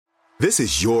This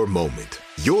is your moment,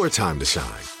 your time to shine,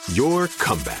 your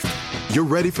comeback. You're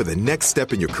ready for the next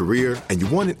step in your career, and you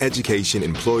want an education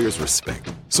employers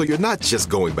respect. So you're not just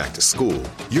going back to school,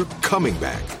 you're coming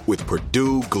back with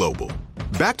Purdue Global.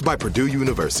 Backed by Purdue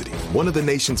University, one of the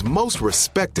nation's most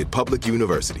respected public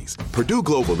universities, Purdue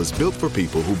Global is built for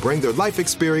people who bring their life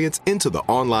experience into the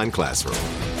online classroom.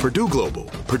 Purdue Global,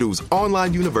 Purdue's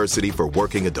online university for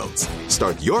working adults.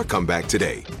 Start your comeback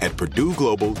today at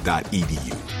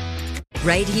purdueglobal.edu.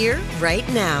 Right here, right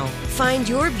now. Find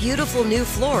your beautiful new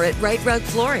floor at Rite Rug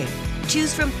Flooring.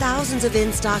 Choose from thousands of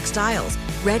in-stock styles,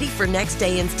 ready for next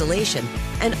day installation,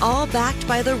 and all backed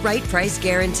by the right price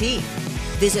guarantee.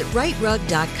 Visit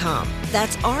riterug.com.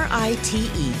 That's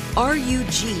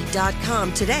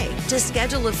RITERUG.com today to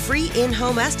schedule a free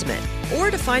in-home estimate or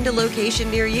to find a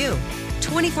location near you.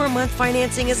 24-month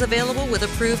financing is available with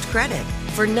approved credit.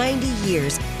 For 90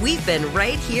 years, we've been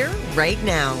right here, right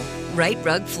now. Rite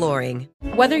Rug Flooring.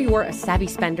 Whether you're a savvy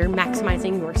spender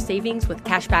maximizing your savings with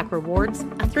cashback rewards,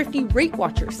 a thrifty rate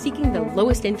watcher seeking the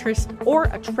lowest interest, or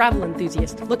a travel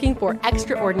enthusiast looking for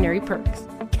extraordinary perks,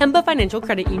 Kemba Financial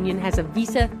Credit Union has a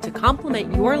visa to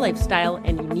complement your lifestyle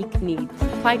and unique needs.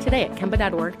 Apply today at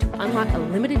Kemba.org to unlock a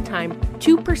limited time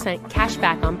 2% cash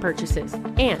back on purchases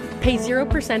and pay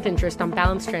 0% interest on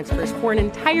balance transfers for an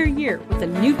entire year with a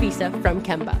new visa from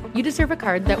Kemba. You deserve a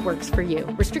card that works for you.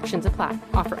 Restrictions apply.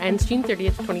 Offer ends June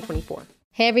 30th, 2024.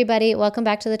 Hey everybody, welcome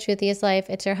back to The Truthiest Life.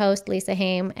 It's your host, Lisa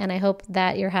Haim, and I hope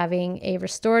that you're having a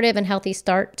restorative and healthy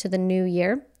start to the new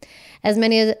year. As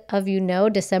many of you know,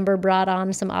 December brought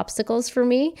on some obstacles for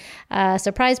me. A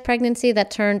surprise pregnancy that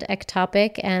turned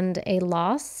ectopic and a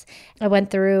loss. I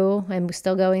went through, I'm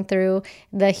still going through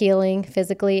the healing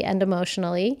physically and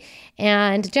emotionally.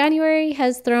 And January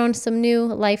has thrown some new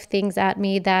life things at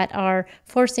me that are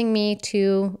forcing me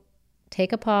to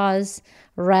take a pause,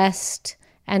 rest,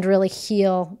 and really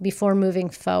heal before moving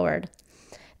forward.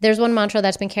 There's one mantra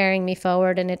that's been carrying me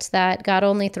forward, and it's that God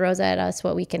only throws at us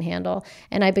what we can handle.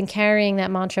 And I've been carrying that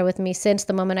mantra with me since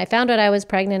the moment I found out I was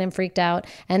pregnant and freaked out,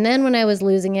 and then when I was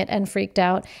losing it and freaked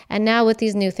out, and now with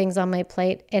these new things on my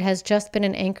plate, it has just been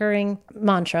an anchoring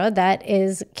mantra that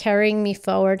is carrying me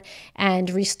forward and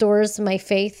restores my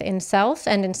faith in self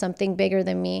and in something bigger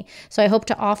than me. So I hope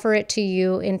to offer it to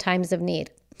you in times of need.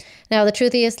 Now, The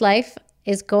Truthiest Life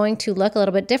is going to look a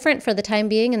little bit different for the time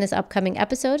being in this upcoming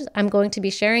episode. I'm going to be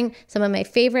sharing some of my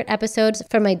favorite episodes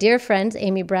from my dear friends,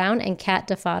 Amy Brown and Kat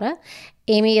DeFada.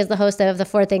 Amy is the host of the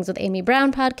 4 Things with Amy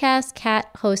Brown podcast. Kat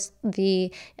hosts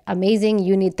the amazing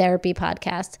You Need Therapy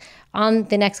podcast. On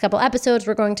the next couple episodes,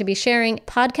 we're going to be sharing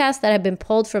podcasts that have been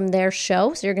pulled from their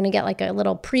show. So you're going to get like a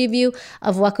little preview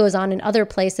of what goes on in other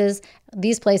places,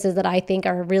 these places that I think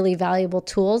are really valuable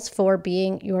tools for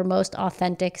being your most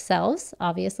authentic selves,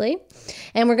 obviously.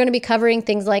 And we're going to be covering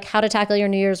things like how to tackle your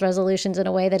New Year's resolutions in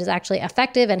a way that is actually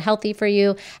effective and healthy for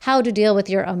you, how to deal with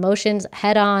your emotions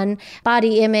head on,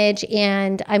 body image,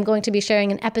 and I'm going to be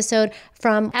sharing an episode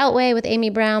from Outweigh with Amy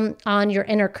Brown on your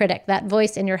inner critic, that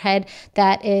voice in your head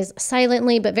that is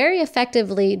silently but very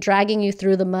effectively dragging you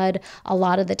through the mud a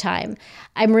lot of the time.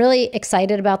 I'm really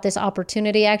excited about this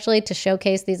opportunity actually to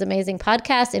showcase these amazing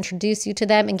podcasts, introduce you to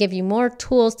them, and give you more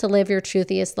tools to live your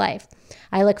truthiest life.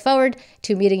 I look forward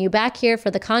to meeting you back here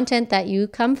for the content that you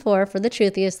come for The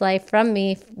Truthiest Life from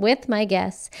me with my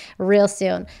guests real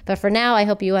soon. But for now, I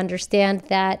hope you understand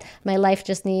that my life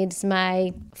just needs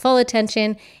my full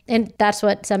attention, and that's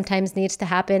what sometimes needs to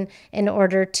happen in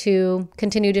order to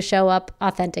continue to show up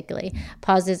authentically.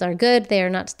 Pauses are good. They are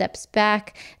not steps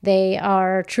back. They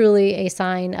are truly a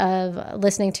sign of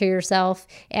listening to yourself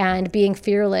and being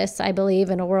fearless, I believe,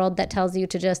 in a world that tells you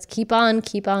to just keep on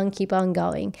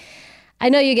going. I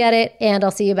know you get it, and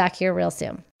I'll see you back here real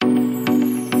soon.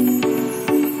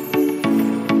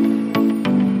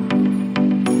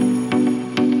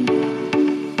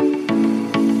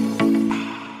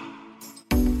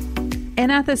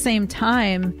 And at the same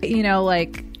time, you know,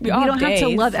 like, we don't have to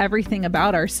love everything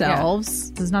about ourselves.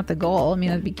 Yeah. This is not the goal. I mean,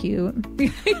 that'd be cute.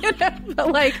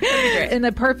 But like, in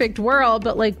the perfect world,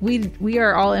 but like, we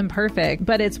are all imperfect,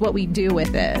 but it's what we do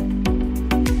with it.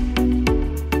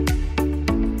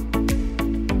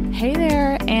 Hey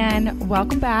there, and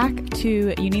welcome back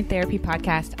to You Need Therapy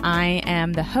podcast. I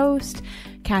am the host,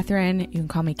 Catherine. You can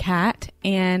call me Kat,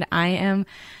 and I am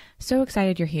so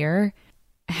excited you're here.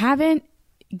 I haven't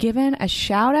given a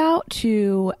shout out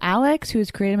to Alex, who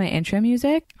has created my intro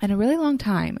music, in a really long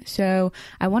time. So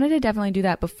I wanted to definitely do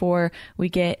that before we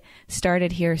get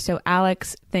started here. So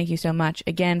Alex, thank you so much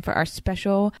again for our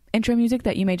special intro music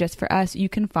that you made just for us. You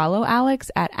can follow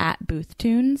Alex at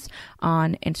 @BoothTunes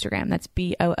on Instagram. That's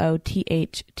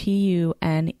BOOTHTUNES.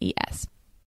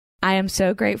 I am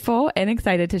so grateful and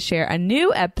excited to share a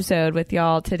new episode with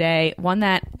y'all today. One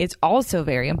that is also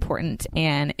very important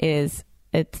and is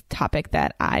a topic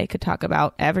that I could talk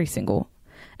about every single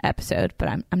episode, but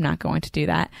I'm not going to do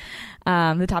that.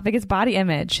 The topic is body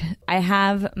image. I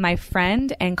have my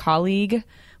friend and colleague,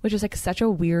 which is like such a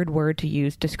weird word to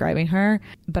use describing her,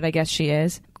 but I guess she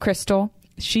is, Crystal.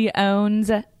 She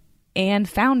owns and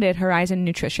founded Horizon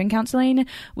Nutrition Counseling,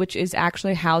 which is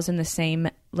actually housed in the same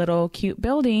little cute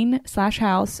building /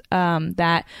 house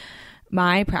that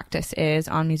my practice is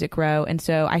on Music Row. And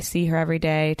so I see her every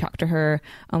day, talk to her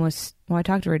I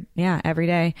talk to her, every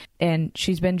day. And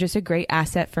she's been just a great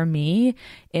asset for me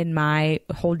in my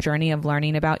whole journey of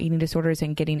learning about eating disorders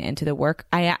and getting into the work.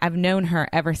 I've known her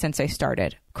ever since I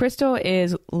started. Crystal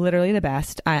is literally the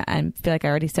best. I feel like I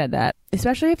already said that,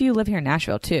 especially if you live here in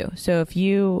Nashville too. So if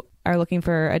you are looking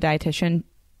for a dietitian,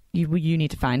 you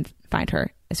need to find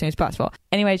her as soon as possible.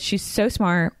 Anyway, she's so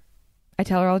smart. I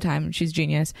tell her all the time, she's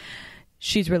genius.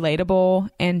 She's relatable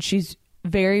and she's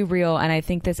very real. And I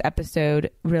think this episode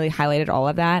really highlighted all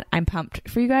of that. I'm pumped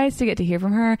for you guys to get to hear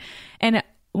from her. And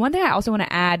one thing I also want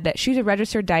to add, that she's a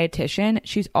registered dietitian.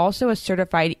 She's also a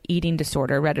certified eating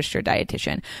disorder registered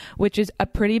dietitian, which is a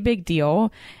pretty big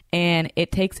deal. And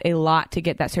it takes a lot to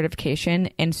get that certification.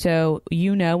 And so,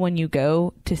 when you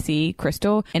go to see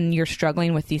Crystal and you're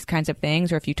struggling with these kinds of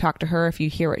things, or if you talk to her, if you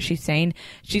hear what she's saying,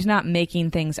 she's not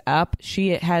making things up. She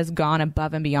has gone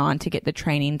above and beyond to get the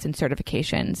trainings and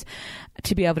certifications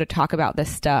to be able to talk about this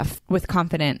stuff with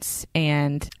confidence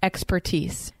and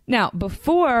expertise. Now,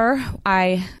 before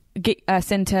I get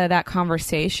us into that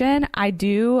conversation, I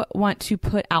do want to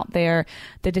put out there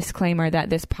the disclaimer that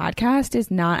this podcast is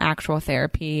not actual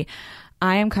therapy.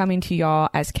 I am coming to y'all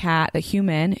as Kat, the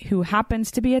human who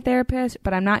happens to be a therapist,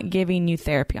 but I'm not giving you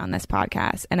therapy on this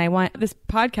podcast. And I want this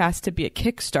podcast to be a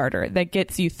Kickstarter that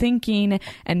gets you thinking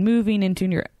and moving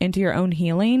into your own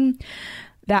healing,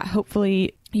 that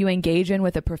hopefully you engage in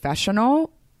with a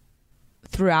professional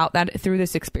through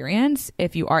this experience,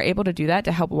 if you are able to do that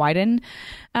to help widen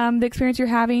the experience you're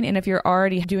having. And if you're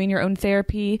already doing your own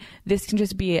therapy, this can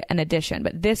just be an addition.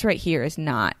 But this right here is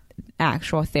not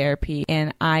actual therapy,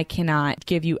 and I cannot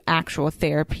give you actual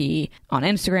therapy on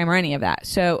Instagram or any of that.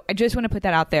 So I just want to put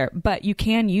that out there. But you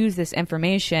can use this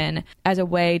information as a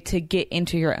way to get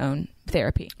into your own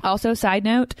therapy. Also, side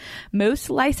note, most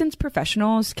licensed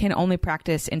professionals can only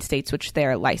practice in states which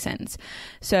they're licensed.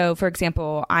 So, for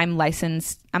example, I'm a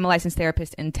licensed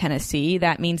therapist in Tennessee.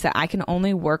 That means that I can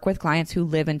only work with clients who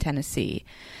live in Tennessee.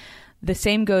 The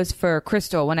same goes for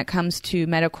Crystal when it comes to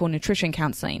medical nutrition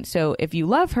counseling. So if you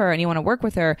love her and you want to work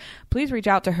with her, please reach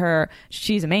out to her.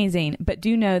 She's amazing. But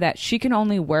do know that she can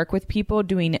only work with people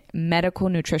doing medical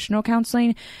nutritional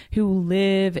counseling who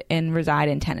live and reside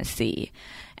in Tennessee.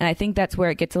 And I think that's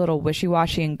where it gets a little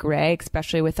wishy-washy and gray,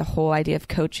 especially with the whole idea of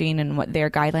coaching and what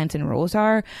their guidelines and rules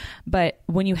are. But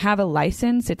when you have a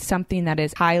license, it's something that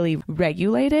is highly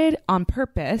regulated on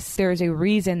purpose. There's a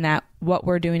reason that what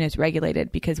we're doing is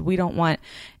regulated, because we don't want,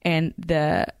 and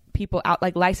the people out,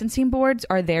 like licensing boards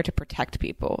are there to protect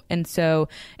people. And so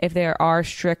if there are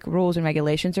strict rules and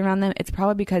regulations around them, it's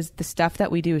probably because the stuff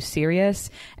that we do is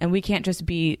serious, and we can't just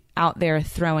be out there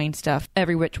throwing stuff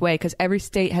every which way, because every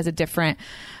state has a different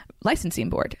licensing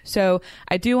board. So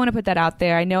I do want to put that out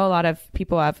there. I know a lot of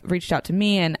people have reached out to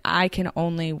me, and I can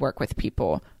only work with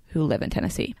people who live in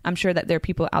Tennessee. I'm sure that there are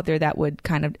people out there that would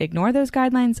kind of ignore those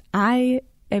guidelines. I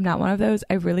am not one of those.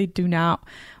 I really do not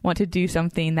want to do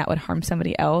something that would harm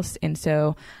somebody else. And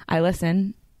so I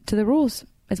listen to the rules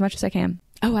as much as I can.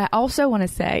 Oh, I also want to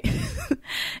say,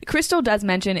 Crystal does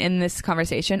mention in this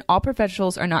conversation, all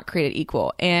professionals are not created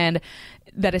equal. And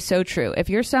that is so true. If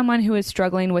you're someone who is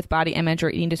struggling with body image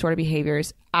or eating disorder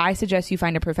behaviors, I suggest you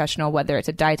find a professional, whether it's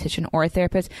a dietitian or a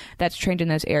therapist, that's trained in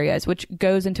those areas, which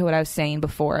goes into what I was saying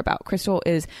before about Crystal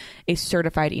is a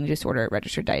certified eating disorder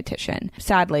registered dietitian.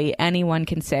 Sadly, anyone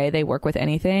can say they work with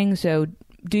anything. So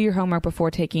do your homework before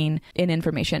taking in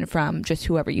information from just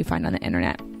whoever you find on the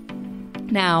internet.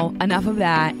 Now, enough of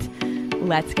that.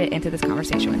 Let's get into this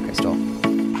conversation with Crystal.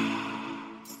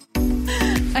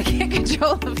 I can't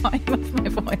control the volume of my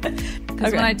voice.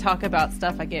 Because when I talk about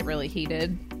stuff, I get really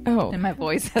heated. Oh. And my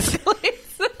voice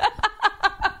escalates.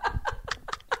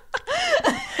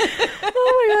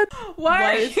 Oh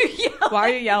my God. Why are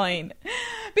you yelling?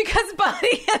 Because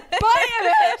body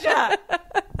image.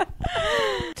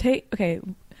 Okay.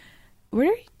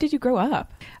 Where did you grow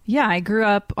up? Yeah, I grew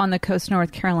up on the coast of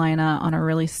North Carolina on a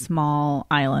really small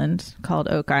island called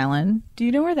Oak Island. Do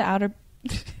you know where the outer...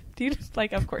 Do you just,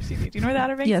 like, of course you do. Do you know where the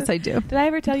Outer Banks Yes, is? I do. Did I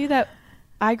ever tell you that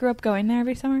I grew up going there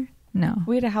every summer? No.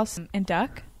 We had a house in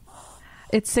Duck.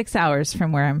 It's 6 hours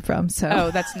from where I'm from.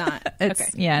 So that's not. It's,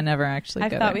 okay. Yeah, I never actually I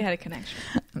go thought there. we had a connection.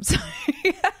 I'm sorry.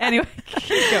 Anyway,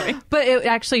 keep going. But it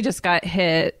actually just got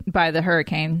hit by the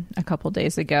hurricane a couple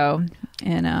days ago.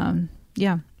 And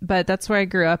but that's where I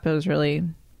grew up. It was really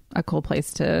a cool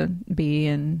place to be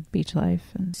and beach life.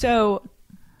 And so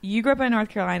you grew up in North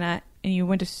Carolina and you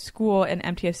went to school in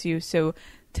MTSU. So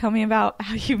tell me about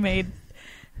how you made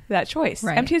that choice.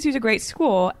 Right. MTSU is a great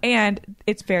school and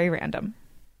it's very random.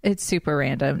 It's super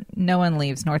random. No one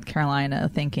leaves North Carolina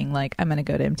thinking like, I'm going to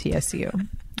go to MTSU.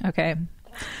 Okay.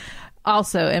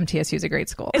 Also, MTSU is a great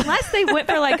school. Unless they went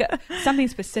for like something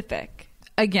specific.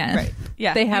 Again, Right.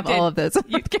 Yeah, they have all of those.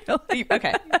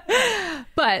 Okay.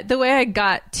 But the way I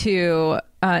got to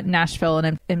Nashville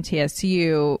and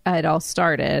MTSU, it all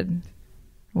started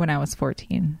when I was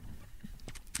 14.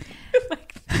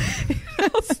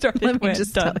 Let me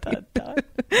just tell you.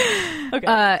 Okay.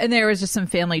 And there was just some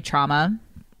family trauma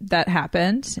that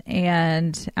happened.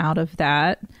 And out of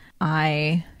that,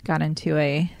 I got into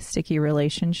a sticky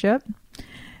relationship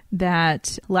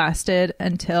that lasted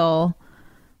until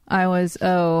I was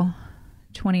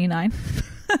 29.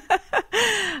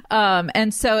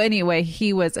 And so anyway,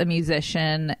 he was a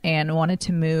musician and wanted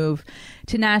to move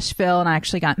to Nashville, and I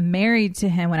actually got married to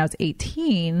him when I was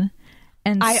 18.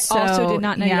 And I also did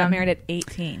not know you yeah. got married at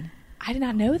 18. I did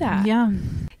not know that.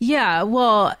 Yeah.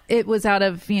 Well, it was out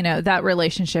of, that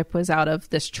relationship was out of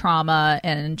this trauma,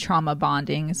 and trauma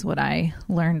bonding is what I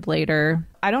learned later.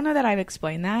 I don't know that I've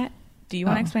explained that. Do you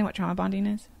want to explain what trauma bonding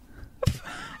is?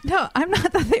 No, I'm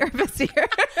not the therapist here.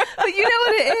 But you know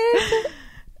what it is?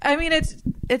 I mean,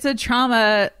 it's a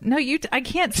trauma. No, I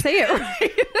can't say it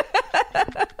right.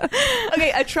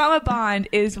 Okay, a trauma bond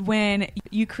is when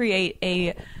you create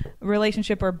a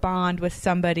relationship or bond with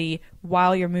somebody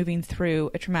while you're moving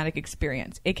through a traumatic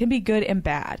experience. It can be good and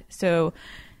bad. So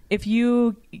if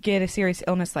you get a serious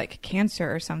illness like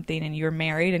cancer or something and you're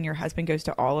married and your husband goes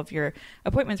to all of your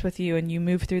appointments with you and you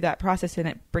move through that process and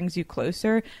it brings you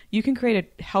closer, you can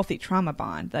create a healthy trauma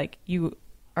bond. Like you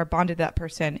are bonded to that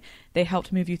person. They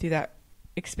helped move you through that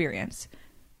experience.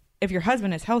 If your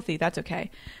husband is healthy, that's okay.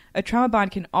 A trauma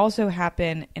bond can also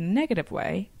happen in a negative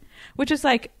way, which is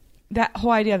like that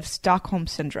whole idea of Stockholm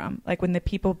syndrome. Like when the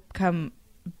people become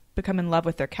in love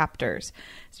with their captors.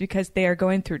 It's because they are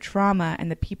going through trauma, and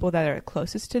the people that are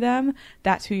closest to them,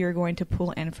 that's who you're going to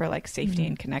pull in for like safety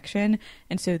and connection.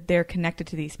 And so they're connected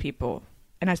to these people.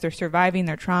 And as they're surviving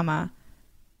their trauma,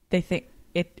 they think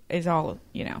it is all,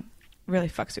 really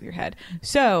fucks with your head.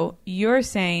 So you're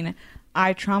saying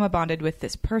I trauma bonded with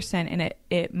this person, and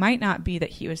it might not be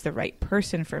that he was the right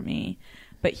person for me,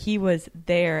 but he was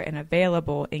there and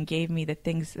available and gave me the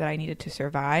things that I needed to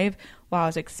survive while I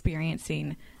was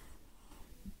experiencing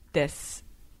this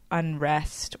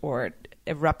unrest or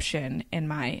eruption in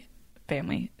my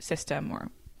family system or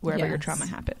wherever your trauma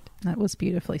happened. That was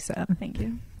beautifully said. Thank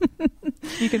you.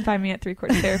 You can find me at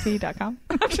 3quarterstherapy.com.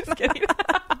 I'm just kidding.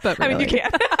 But really. I mean, you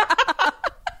can.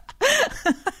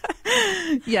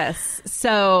 Yes.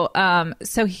 So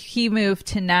he moved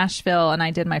to Nashville, and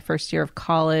I did my first year of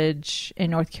college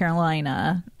in North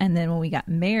Carolina. And then when we got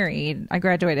married, I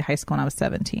graduated high school when I was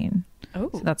 17. Oh,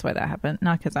 so that's why that happened.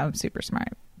 Not because I'm super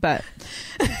smart, but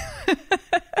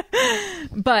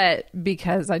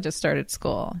because I just started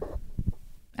school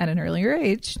at an earlier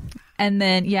age. And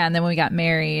then when we got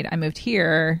married, I moved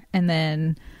here and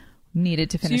then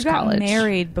needed to finish college. So you got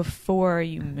married before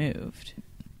you moved.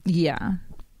 Yeah.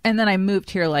 And then I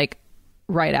moved here like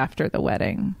right after the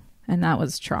wedding. And that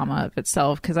was trauma of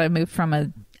itself because I moved from a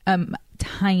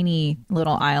tiny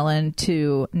little island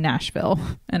to Nashville.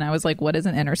 And I was like, what is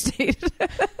an interstate?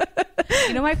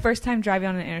 My first time driving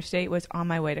on an interstate was on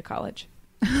my way to college.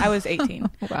 I was 18.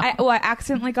 Wow. I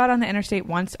accidentally got on the interstate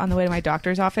once on the way to my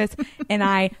doctor's office, and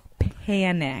I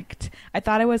panicked. I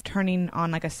thought I was turning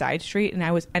on like a side street, and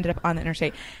I ended up on the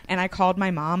interstate. And I called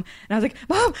my mom, and I was like,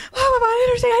 Mom, I'm on the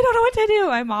interstate. I don't know what to do.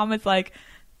 My mom was like,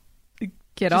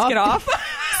 Get off.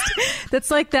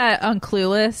 That's like that on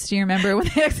Clueless. Do you remember when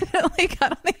they accidentally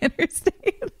got on the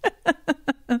interstate?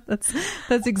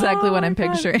 That's exactly what I'm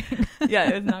picturing. Yeah,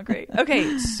 it was not great.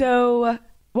 Okay, so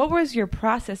what was your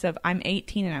process of I'm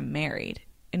 18 and I'm married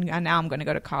and now I'm going to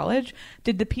go to college?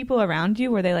 Did the people around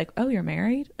you, were they like, oh, you're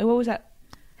married? What was that?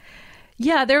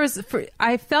 Yeah,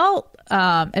 I felt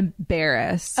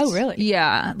embarrassed. Oh, really?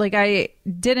 Yeah. Like I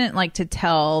didn't like to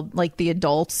tell like the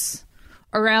adults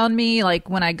around me, like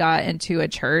when I got into a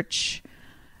church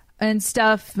and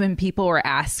stuff, when people were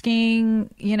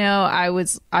asking,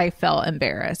 I felt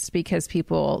embarrassed because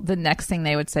the next thing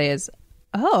they would say is,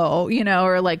 oh,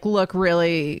 or like look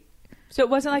really So it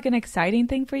wasn't like an exciting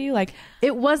thing for you? Like,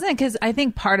 it wasn't, because I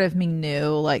think part of me knew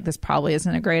like this probably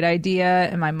isn't a great idea,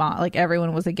 and my mom, like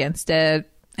everyone was against it.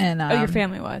 And your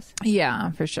family was?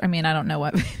 Yeah, for sure. I mean, I don't know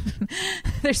what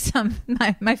there's some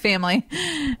my family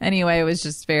anyway, it was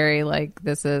just very like,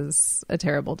 this is a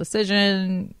terrible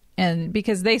decision. And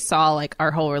because they saw like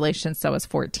our whole relationship since I was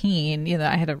 14, you know,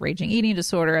 I had a raging eating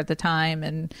disorder at the time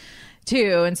and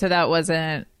so that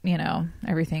wasn't, you know,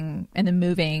 everything, and then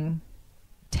moving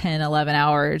 10, 11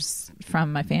 hours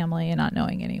from my family and not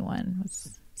knowing anyone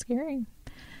was scary.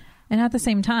 And at the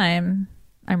same time,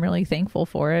 I'm really thankful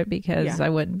for it, because I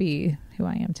wouldn't be who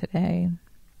I am today.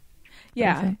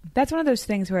 Yeah. That's one of those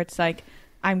things where it's like,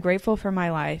 I'm grateful for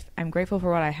my life. I'm grateful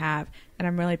for what I have. And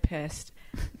I'm really pissed.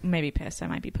 Maybe pissed. I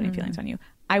might be putting feelings on you.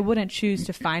 I wouldn't choose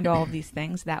to find all of these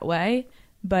things that way,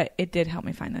 but it did help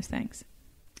me find those things.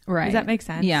 Right. Does that make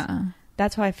sense? Yeah.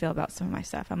 That's how I feel about some of my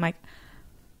stuff. I'm like,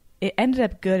 it ended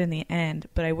up good in the end,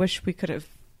 but I wish we could have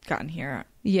gotten here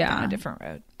down a different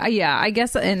road. Yeah, I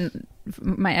guess. And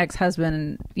my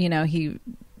ex-husband, you know,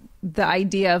 the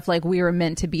idea of like we were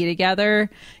meant to be together,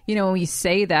 you know, when we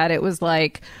say that, it was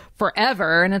like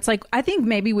forever. And it's like, I think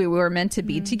maybe we were meant to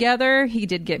be together. He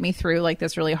did get me through like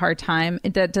this really hard time.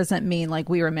 That doesn't mean like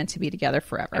we were meant to be together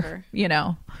forever. You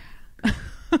know?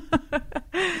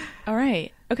 All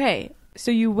right. Okay.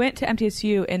 So you went to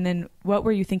MTSU, and then what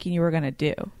were you thinking you were going to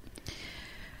do?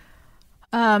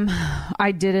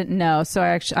 I didn't know. So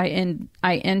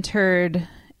I entered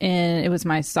in, it was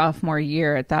my sophomore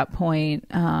year at that point,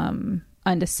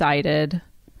 undecided.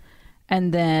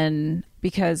 And then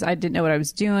because I didn't know what I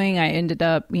was doing, I ended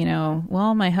up, you know,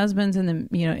 well, my husband's in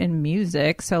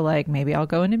music. So like, maybe I'll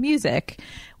go into music,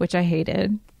 which I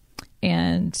hated.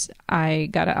 And I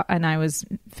was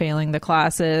failing the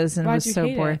classes and was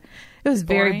so bored. It was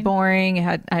very boring.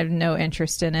 I had no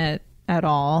interest in it at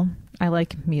all. I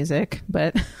like music,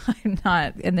 but I'm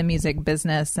not in the music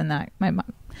business, and that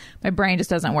my brain just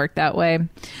doesn't work that way.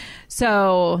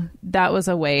 So that was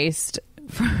a waste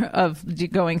of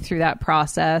going through that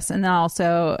process. And then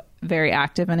also very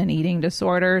active in an eating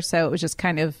disorder. So it was just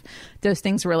kind of, those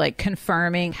things were like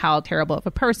confirming how terrible of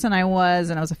a person I was,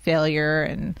 and I was a failure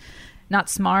and not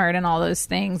smart and all those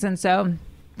things. And so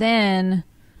then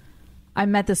I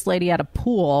met this lady at a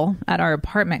pool at our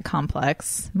apartment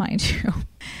complex, mind you,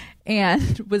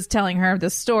 and was telling her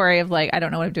this story of like, I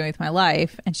don't know what I'm doing with my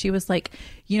life. And she was like,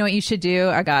 you know what you should do?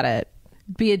 I got it.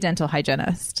 Be a dental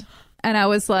hygienist. And I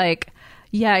was like,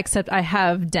 yeah, except I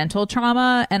have dental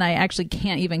trauma, and I actually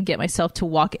can't even get myself to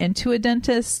walk into a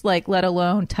dentist, like, let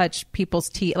alone touch people's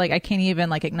teeth. Like, I can't even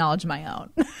like acknowledge my own.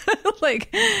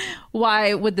 Like,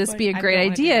 why would this be a great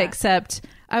idea? Except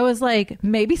I was like,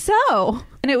 maybe so.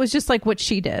 And it was just like what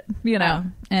she did, you know,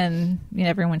 and you know,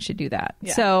 everyone should do that.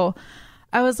 Yeah. So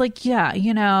I was like, yeah,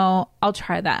 you know, I'll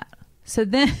try that. So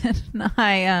then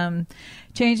I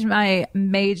changed my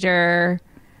major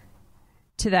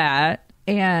to that.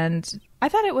 And I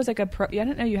thought it was like I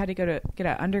didn't know you had to go to get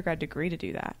an undergrad degree to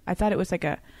do that. I thought it was like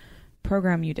a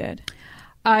program you did.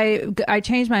 I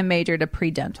changed my major to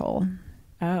pre-dental.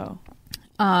 Oh.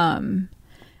 And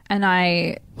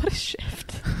what a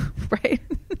shift. Right?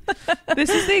 This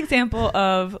is the example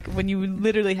of when you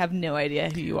literally have no idea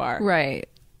who you are. Right.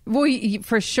 Well,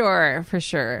 for sure.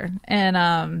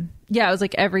 And yeah, it was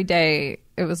like every day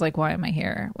it was like, why am I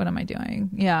here? What am I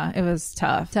doing? Yeah, it was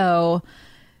tough. So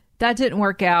that didn't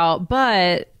work out.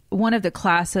 But one of the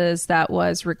classes that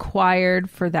was required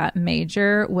for that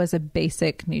major was a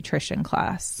basic nutrition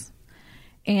class.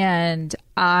 And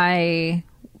I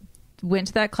went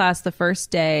to that class the first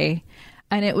day,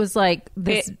 and it was like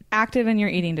this active in your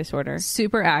eating disorder.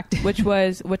 Super active. Which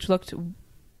looked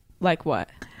like what?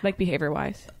 Like behavior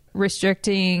wise?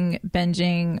 Restricting,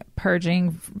 binging,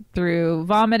 purging through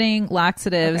vomiting,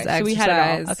 laxatives, exercise, so we had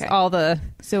it all. Okay. All the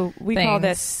So we things. Call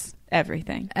this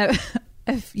everything.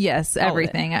 Yes,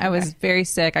 everything. I was very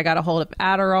sick. I got a hold of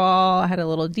Adderall. I had a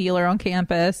little dealer on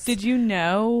campus. Did you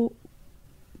know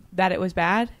that it was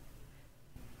bad?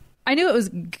 I knew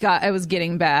it was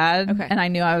getting bad, and I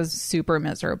knew I was super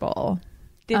miserable.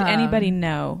 Did anybody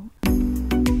know?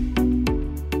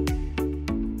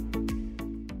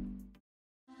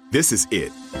 This is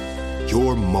it.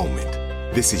 Your moment.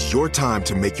 This is your time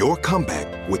to make your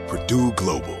comeback with Purdue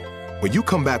Global. When you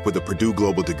come back with a Purdue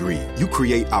Global degree, you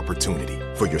create opportunity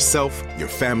for yourself, your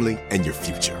family, and your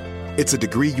future. It's a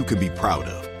degree you can be proud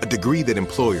of, a degree that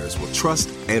employers will trust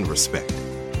and respect.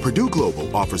 Purdue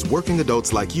Global offers working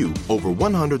adults like you over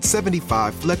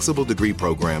 175 flexible degree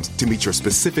programs to meet your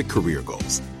specific career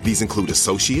goals. These include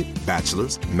associate,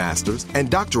 bachelor's, master's, and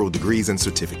doctoral degrees and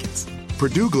certificates.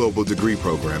 Purdue Global degree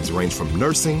programs range from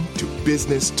nursing to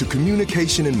business to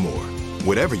communication and more.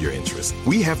 Whatever your interest,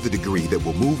 we have the degree that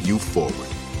will move you forward.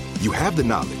 You have the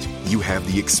knowledge, you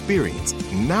have the experience.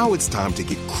 Now it's time to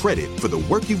get credit for the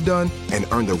work you've done and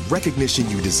earn the recognition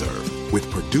you deserve with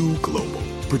Purdue Global,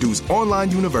 Purdue's online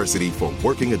university for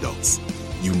working adults.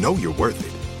 You know you're worth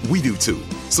it. We do too.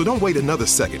 So don't wait another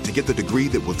second to get the degree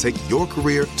that will take your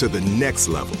career to the next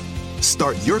level.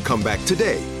 Start your comeback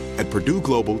today at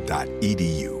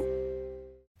purdueglobal.edu.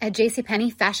 At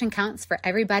JCPenney, fashion counts for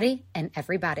everybody and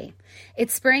everybody.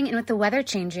 It's spring, and with the weather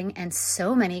changing and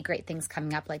so many great things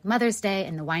coming up like Mother's Day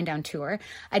and the Wind Down Tour,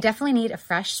 I definitely need a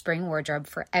fresh spring wardrobe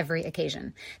for every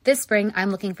occasion. This spring,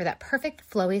 I'm looking for that perfect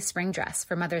flowy spring dress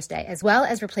for Mother's Day, as well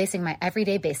as replacing my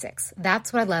everyday basics.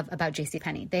 That's what I love about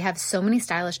JCPenney. They have so many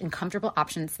stylish and comfortable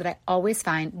options that I always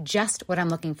find just what I'm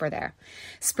looking for there.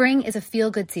 Spring is a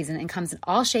feel-good season and comes in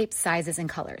all shapes, sizes, and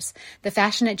colors. The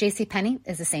fashion at JCPenney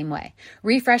is the same way.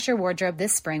 Refresh your wardrobe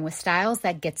this spring with styles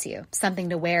that gets you, something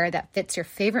to wear that fits your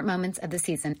favorite moments of the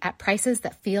season at prices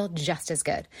that feel just as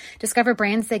good. Discover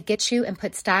brands that get you and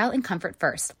put style and comfort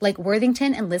first, like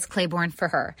Worthington and Liz Claiborne for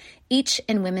her, each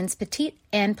in women's petite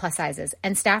and plus sizes,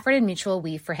 and Stafford and Mutual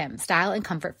Weave for him, style and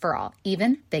comfort for all,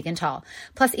 even big and tall.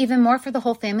 Plus even more for the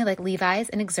whole family like Levi's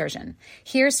and Exertion.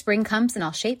 Here, spring comes in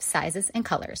all shapes, sizes, and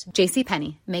colors.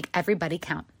 JCPenney, make everybody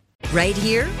count. Right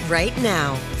here, right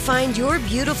now. Find your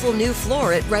beautiful new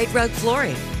floor at Right Rug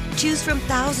Flooring. Choose from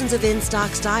thousands of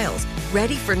in-stock styles,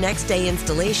 ready for next day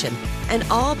installation, and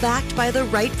all backed by the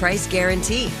right price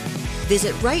guarantee.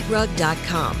 Visit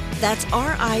rightrug.com. That's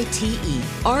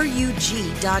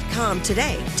RITERUG.com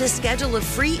today to schedule a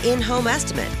free in-home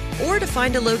estimate or to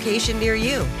find a location near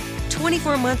you.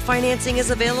 24-month financing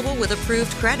is available with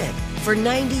approved credit. For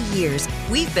 90 years,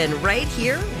 we've been right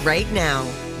here, right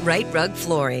now. Right Rug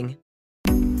Flooring.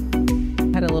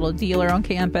 Had a little dealer on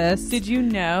campus. Did you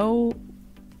know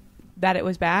that it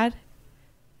was bad?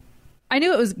 I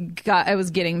knew it was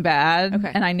getting bad,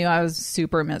 okay. And I knew I was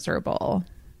super miserable.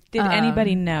 Did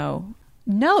anybody know?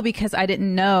 No, because I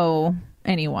didn't know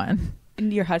anyone.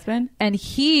 And your husband? And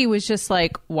he was just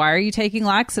like, "Why are you taking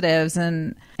laxatives?"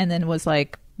 And then was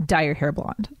like, "Dye your hair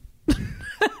blonde."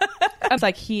 It's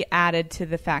like he added to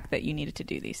the fact that you needed to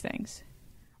do these things.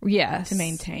 Yes. To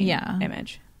maintain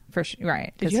image. For sure.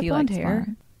 Right. Did you have blonde hair?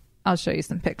 I'll show you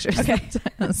some pictures. Okay.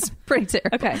 It's pretty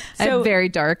terrible. Okay. So, I have very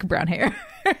dark brown hair.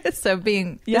 So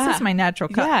this is my natural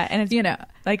color. Yeah. And it's,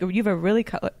 like you have a really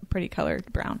pretty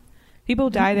colored brown.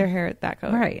 People dye their hair that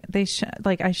color. Right. They should,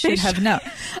 I should have known.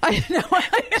 I know.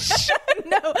 I should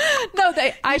know. No,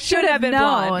 I should have been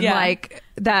known,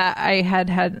 that I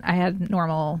had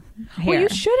normal hair. Well, you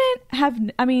shouldn't have,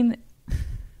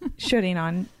 shooting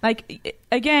on,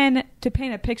 again, to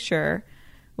paint a picture,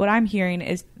 what I'm hearing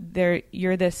is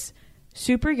you're this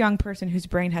super young person whose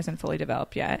brain hasn't fully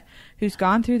developed yet, who's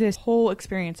gone through this whole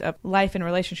experience of life and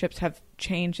relationships have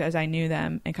changed as I knew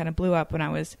them and kind of blew up when I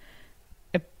was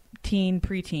a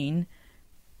preteen.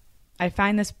 I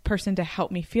find this person to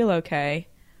help me feel okay,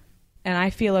 and I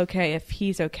feel okay if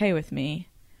he's okay with me.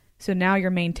 So now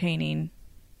you're maintaining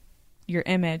your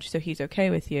image so he's okay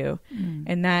with you.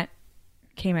 And that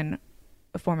came in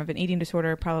a form of an eating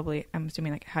disorder, probably. I'm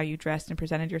assuming how you dressed and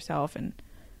presented yourself and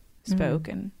spoke.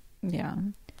 And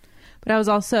but I was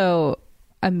also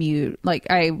a mute.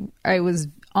 I was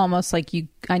almost like you.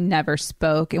 I never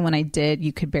spoke, and when I did,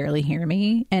 you could barely hear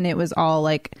me. And it was all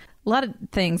a lot of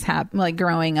things happened,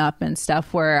 growing up and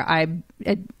stuff, where I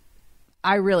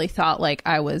really thought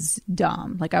I was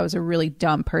dumb. I was a really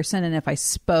dumb person, and if I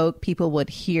spoke, people would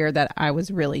hear that I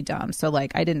was really dumb. So I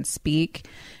didn't speak.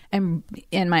 And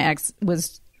my ex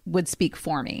would speak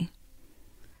for me.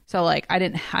 So I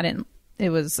didn't, it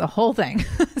was a whole thing.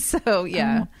 So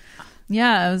yeah.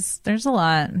 There's a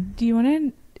lot. Do you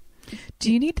need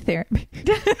therapy?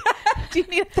 Do you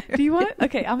need therapy? Do you want,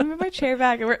 okay, I'm gonna move my chair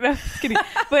back. No, just kidding.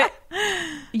 But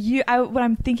what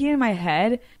I'm thinking in my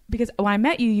head, because when I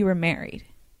met you, you were married.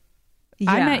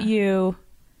 Yeah. I met you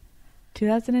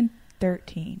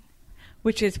 2013,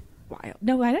 which is wild.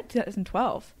 No, I met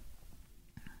 2012.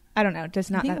 I don't know. Just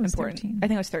not that important. 13. I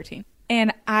think it was 13.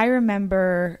 And I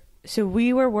remember, so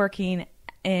we were working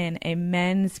in a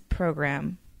men's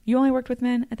program. You only worked with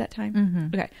men at that time? Mm-hmm.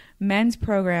 Okay. Men's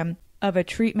program of a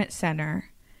treatment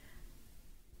center.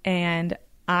 And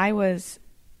I was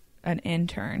an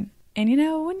intern. And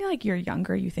when you're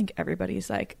younger, you think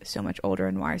everybody's so much older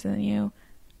and wiser than you.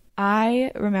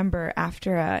 I remember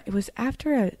after a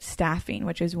staffing,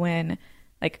 which is when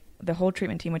the whole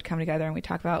treatment team would come together and we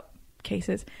talk about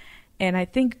cases. And I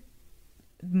think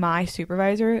my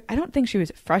supervisor, I don't think she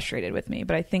was frustrated with me,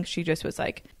 but I think she just was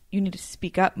you need to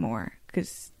speak up more,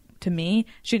 because to me,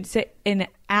 should say, and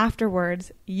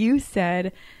afterwards you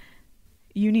said,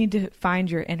 you need to find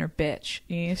your inner bitch.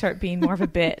 You need to start being more of a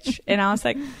bitch. And I was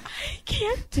like, I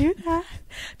can't do that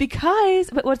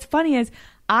but what's funny is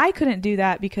I couldn't do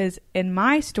that because in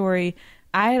my story,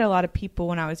 I had a lot of people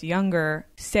when I was younger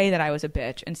say that I was a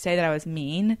bitch and say that I was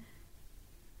mean,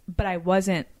 but I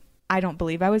wasn't. I don't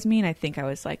believe I was mean. I think I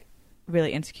was like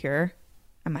really insecure.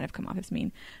 I might have come off as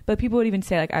mean, but people would even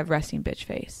say like I have resting bitch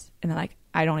face, and they're like,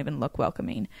 I don't even look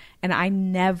welcoming. And I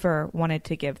never wanted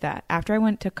to give that. After I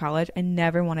went to college, I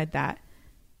never wanted that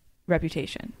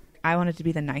reputation. I wanted to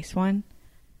be the nice one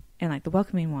and like the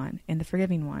welcoming one and the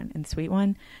forgiving one and the sweet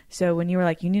one. So when you were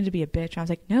like, you need to be a bitch, I was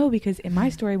like, no, because in my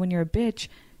story, when you're a bitch,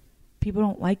 people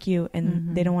don't like you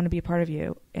and they don't want to be a part of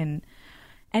you. And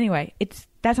anyway,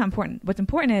 that's not important. What's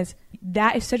important is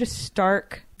that is such a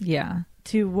stark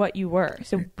to what you were.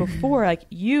 So before, like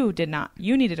you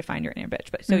needed to find your inner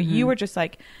bitch. But so you were just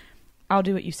like, I'll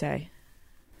do what you say.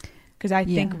 Because I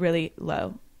think really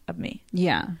low of me.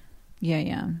 Yeah.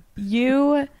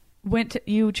 You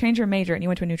changed your major and you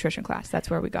went to a nutrition class. That's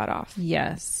where we got off.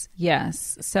 Yes.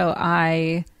 So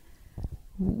I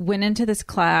went into this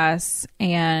class,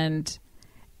 and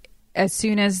as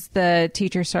soon as the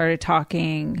teacher started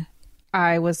talking,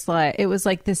 I was like, it was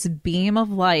like this beam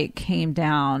of light came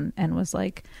down and was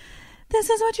like, this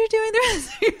is what you're doing the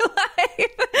rest of your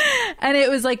life. And it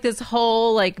was like this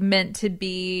whole like meant to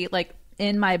be like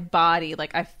in my body.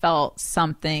 Like I felt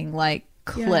something like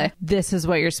click. This is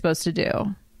what you're supposed to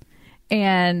do.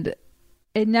 And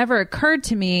it never occurred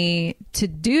to me to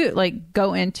do like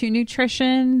go into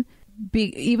nutrition.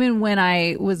 Even when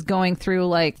I was going through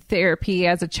like therapy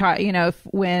as a child, you know,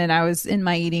 when I was in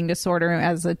my eating disorder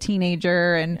as a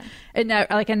teenager, and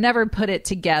like I never put it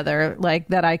together like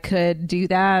that I could do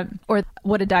that, or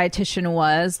what a dietitian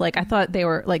was. Like I thought they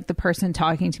were like the person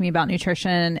talking to me about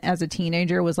nutrition as a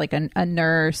teenager was like a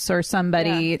nurse or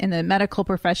somebody in the medical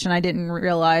profession. I didn't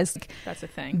realize like, that's a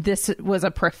thing. This was a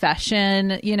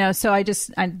profession, you know, so I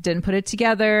didn't put it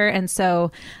together. And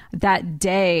so that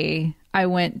day I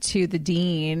went to the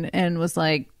dean and was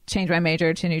like, change my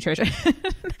major to nutrition.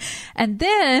 And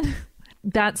then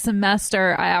that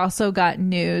semester, I also got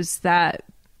news that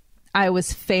I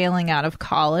was failing out of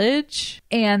college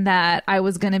and that I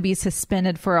was going to be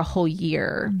suspended for a whole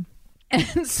year.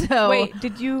 And so... Wait,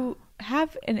 did you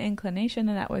have an inclination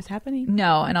that was happening?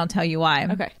 No, and I'll tell you why.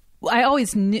 Okay. I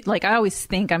always knew, like, I always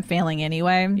think I'm failing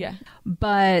anyway. Yeah.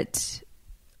 But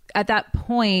at that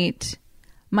point,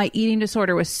 my eating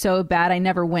disorder was so bad, I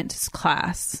never went to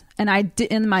class. And I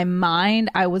did, in my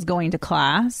mind, I was going to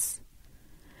class.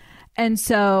 And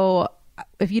so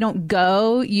if you don't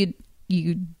go, you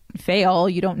fail.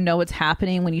 You don't know what's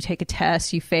happening. When you take a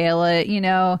test, you fail it, you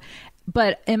know.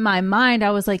 But in my mind,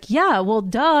 I was like, yeah, well,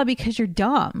 duh, because you're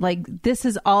dumb. Like, this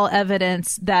is all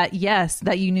evidence that, yes,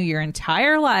 that you knew your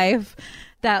entire life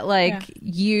that, like,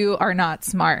 you are not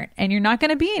smart and you're not going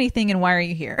to be anything. And why are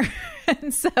you here?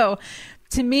 And so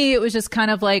to me, it was just kind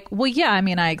of like, well, yeah, I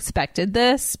mean, I expected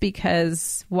this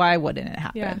because why wouldn't it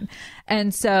happen? Yeah.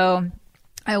 And so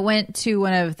I went to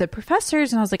one of the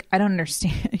professors and I was like, I don't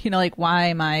understand, you know, like, why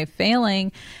am I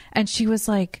failing? And she was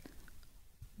like,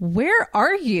 where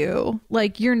are you?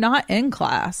 Like, you're not in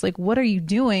class. Like, what are you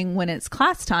doing when it's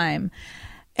class time?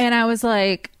 And I was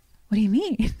like, what do you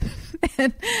mean?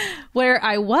 And where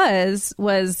I was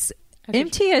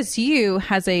MTSU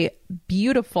has a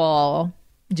beautiful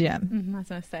gym. I was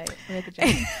going to say, we're at the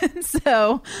gym.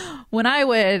 So when I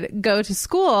would go to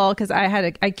school, because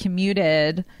I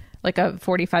commuted like a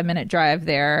 45-minute drive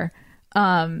there,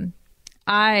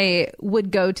 I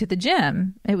would go to the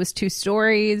gym. It was 2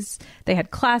 stories. They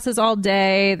had classes all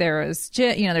day. There was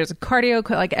gym, you know, there's a cardio,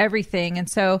 like everything. And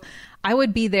so I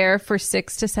would be there for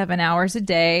 6 to 7 hours a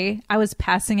day. I was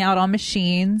passing out on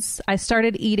machines. I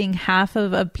started eating half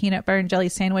of a peanut butter and jelly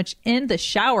sandwich in the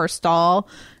shower stall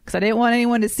because I didn't want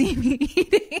anyone to see me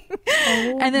eating.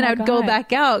 And then I would go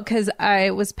back out because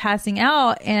I was passing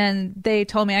out and they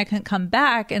told me I couldn't come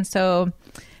back. And so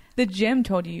the gym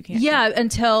told you can't. Yeah,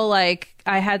 until like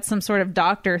I had some sort of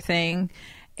doctor thing.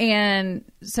 And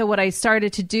so what I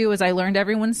started to do is I learned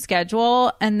everyone's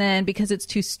schedule. And then because it's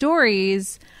 2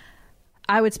 stories,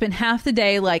 I would spend half the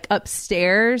day like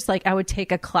upstairs. Like I would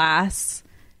take a class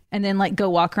and then like go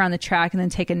walk around the track and then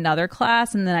take another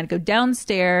class. And then I'd go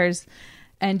downstairs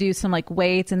and do some like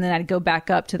weights. And then I'd go back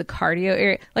up to the cardio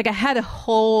area. Like I had a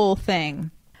whole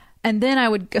thing. And then I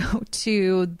would go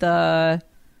to the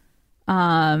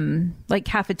like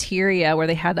cafeteria where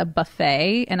they had a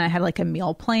buffet and I had like a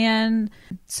meal plan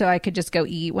so I could just go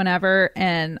eat whenever.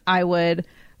 And I would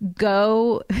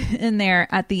go in there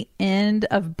at the end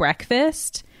of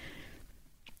breakfast,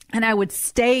 and I would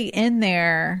stay in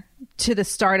there to the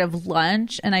start of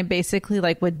lunch, and I basically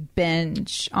like would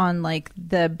binge on like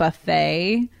the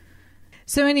buffet.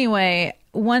 So anyway,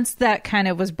 once that kind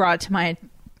of was brought to my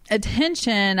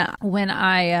attention, when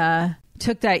I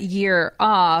took that year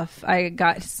off, I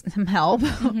got some help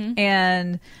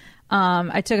and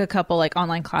I took a couple like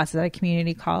online classes at a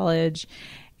community college,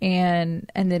 and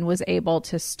then was able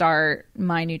to start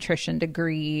my nutrition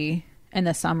degree in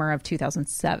the summer of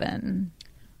 2007.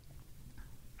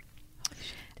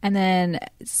 And then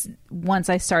once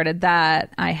I started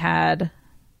that, I had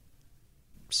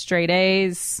straight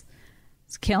A's.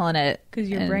 It's killing it because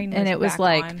your brain was and it was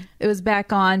like on. It was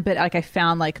back on, but like I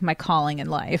found like my calling in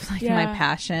life, like my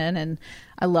passion, and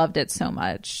I loved it so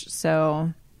much.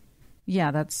 So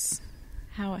yeah, that's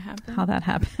how it happened. How that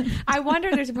happened. I wonder,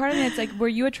 there's a part of me that's like, were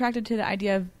you attracted to the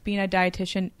idea of being a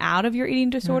dietitian out of your eating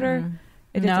disorder?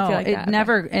 It no, feel like it that.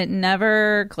 It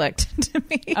never clicked to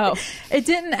me. Oh, it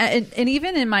didn't. And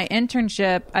even in my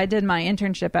internship, I did my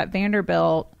internship at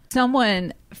Vanderbilt.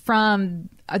 Someone from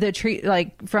the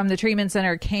treatment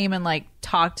center came and like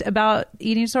talked about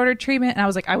eating disorder treatment, and I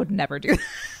was like, I would never do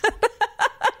that.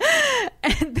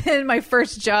 And then my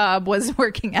first job was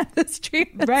working at this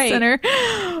treatment center,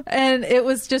 and it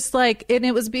was just like, and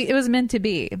it was meant to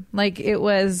be. Like, it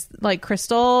was like,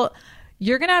 Crystal,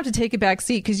 you're gonna have to take a back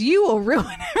seat because you will ruin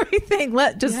everything.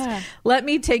 Let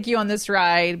me take you on this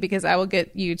ride, because I will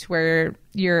get you to where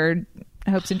your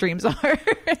hopes and dreams are.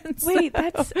 Wait,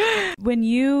 that's when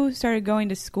you started going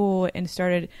to school and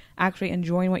started actually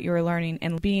enjoying what you were learning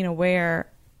and being aware.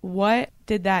 What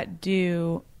did that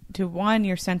do to, one,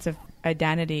 your sense of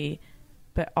identity,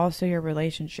 but also your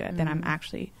relationship? And I'm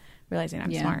actually realizing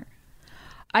I'm smart.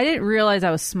 I didn't realize I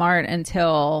was smart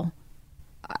until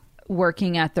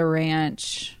working at the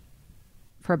ranch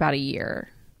for about a year,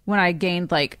 when I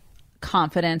gained like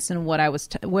confidence in what I was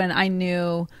when I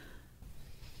knew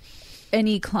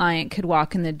any client could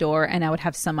walk in the door and I would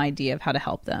have some idea of how to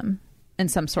help them in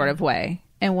some sort of way.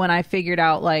 And when I figured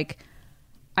out, like,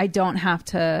 I don't have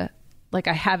to, like,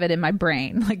 I have it in my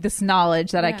brain, like this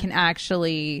knowledge that I can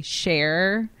actually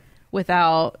share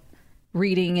without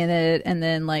reading in it and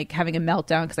then like having a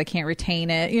meltdown because I can't retain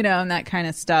it, and that kind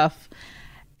of stuff.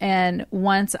 And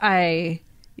once I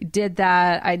did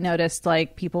that, I noticed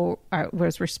like people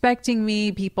was respecting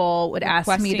me. People would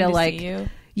ask me to like, see you.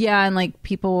 Yeah. And like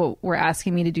people were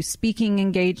asking me to do speaking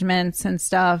engagements and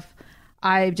stuff.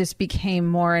 I just became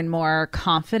more and more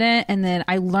confident. And then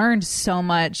I learned so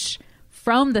much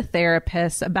from the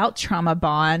therapist about trauma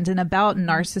bond and about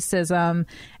narcissism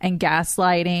and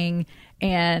gaslighting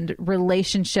and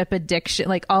relationship addiction,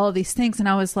 like all of these things. And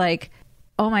I was like,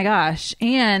 oh my gosh.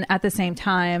 And at the same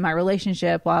time, my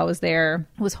relationship while I was there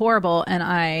was horrible. And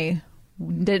I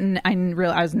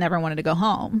realized I never wanted to go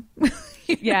home.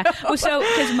 Yeah. Well, so,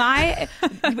 because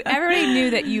everybody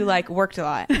knew that you like worked a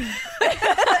lot.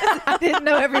 I didn't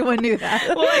know everyone knew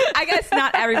that. Well, I guess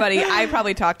not everybody. I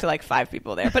probably talked to like 5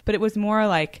 people there, but it was more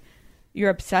like you're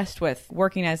obsessed with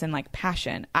working as in like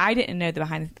passion. I didn't know the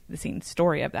behind the scenes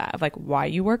story of that, of like why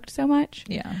you worked so much.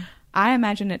 Yeah. I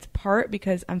imagine it's part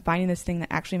because I'm finding this thing that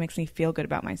actually makes me feel good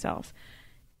about myself.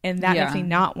 And that makes me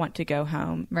not want to go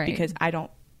home because I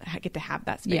don't get to have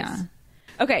that space. Yeah.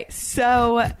 Okay.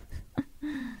 So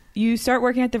you start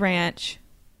working at the ranch.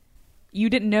 You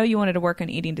didn't know you wanted to work on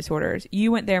eating disorders.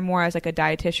 You went there more as like a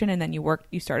dietitian, and then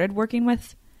you started working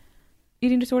with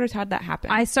eating disorders. How'd that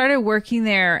happen? I started working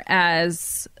there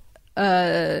as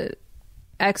a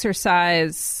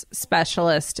exercise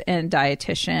specialist and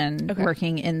dietitian,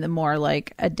 working in the more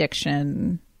like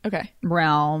addiction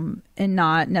realm, and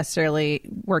not necessarily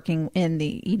working in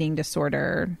the eating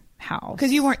disorder house.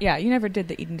 Because you never did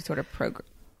the eating disorder program.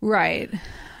 Right.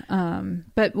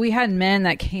 But we had men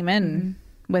that came in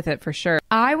with it for sure.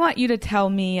 I want you to tell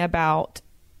me about,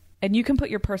 and you can put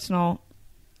your personal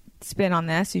spin on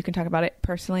this. You can talk about it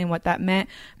personally and what that meant,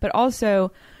 but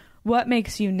also what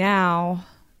makes you now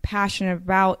passionate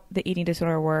about the eating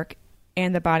disorder work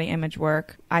and the body image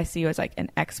work. I see you as like an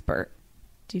expert.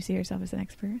 Do you see yourself as an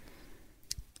expert?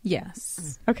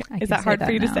 Yes. Okay. Is that hard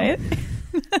for you to say it?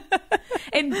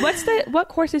 And what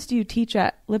courses do you teach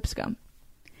at Lipscomb?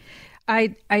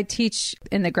 I teach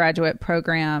in the graduate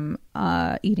program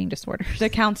eating disorders. The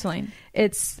counseling.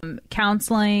 It's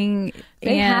counseling.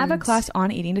 They have a class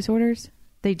on eating disorders?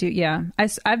 They do, yeah.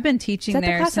 I've been teaching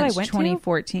there since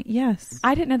 2014. Yes.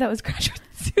 I didn't know that was graduate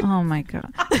students. Oh my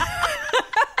God.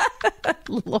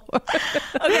 Lord.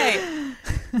 Okay.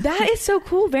 That is so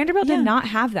cool. Vanderbilt did not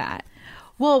have that.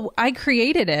 Well, I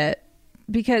created it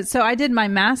because I did my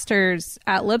master's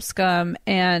at Lipscomb,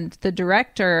 and the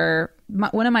director,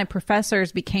 one of my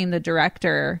professors became the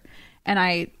director.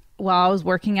 And while I was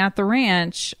working at the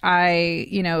ranch, I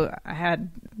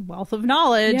had wealth of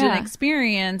knowledge and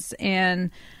experience, and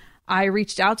I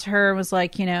reached out to her and was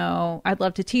like, I'd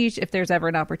love to teach if there's ever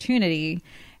an opportunity.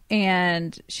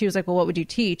 And she was like, well, what would you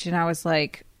teach? And I was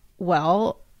like,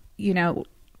 well,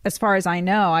 as far as I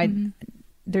know,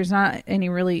 there's not any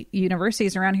really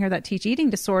universities around here that teach eating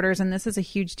disorders. And this is a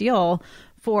huge deal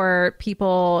for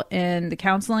people in the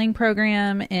counseling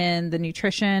program, in the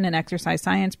nutrition and exercise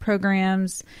science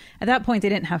programs. At that point, they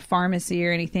didn't have pharmacy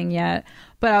or anything yet.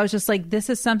 But I was just like, this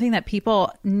is something that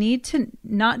people need to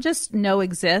not just know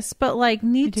exists, but like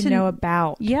need to know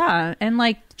about. Yeah. And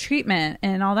like treatment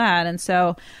and all that. And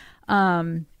so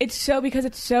because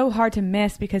it's so hard to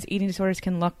miss, because eating disorders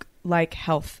can look like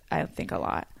health, I think, a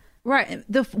lot. Right.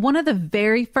 One of the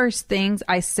very first things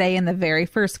I say in the very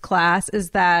first class is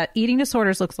that eating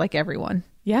disorders looks like everyone.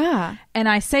 Yeah. And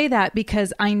I say that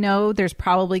because I know there's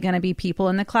probably going to be people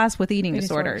in the class with eating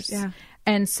disorders. Yeah.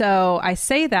 And so I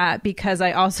say that because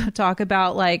I also talk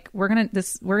about like, we're going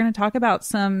to talk about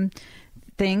some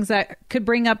things that could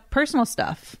bring up personal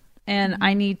stuff. And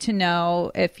I need to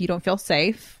know if you don't feel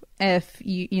safe, if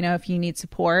if you need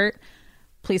support,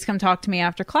 please come talk to me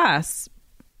after class.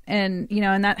 And,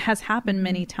 and that has happened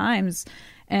many times.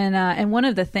 And one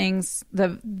of the things,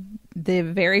 the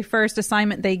very first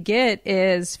assignment they get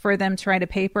is for them to write a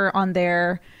paper on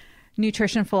their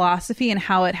nutrition philosophy and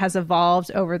how it has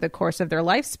evolved over the course of their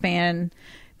lifespan,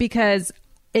 because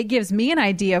it gives me an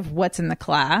idea of what's in the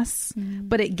class,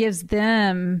 but it gives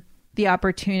them the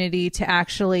opportunity to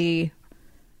actually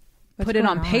put it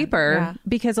on paper,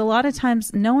 because a lot of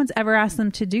times no one's ever asked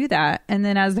them to do that. And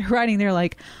then as they're writing, they're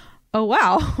like, oh,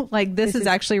 wow, like this is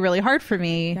actually really hard for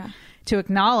me to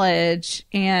acknowledge.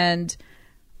 And,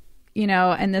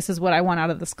 and this is what I want out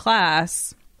of this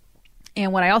class.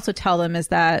 And what I also tell them is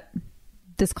that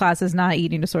this class is not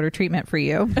eating disorder treatment for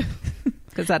you,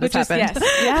 because that has happened.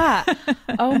 Yes. Yeah.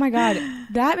 Oh my God.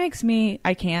 That makes me,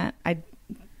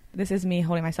 this is me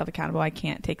holding myself accountable. I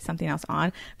can't take something else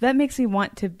on. That makes me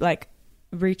want to like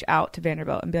reach out to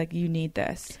Vanderbilt and be like, you need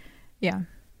this. Yeah.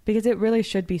 Because it really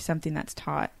should be something that's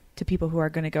taught to people who are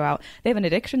going to go out. They have an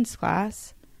addictions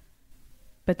class,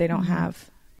 but they don't have.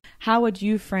 How would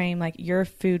you frame like your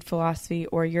food philosophy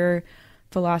or your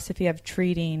philosophy of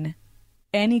treating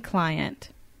any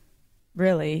client,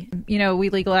 really? We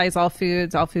legalize all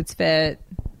foods fit.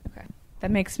 Okay.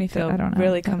 That makes me feel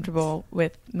really comfortable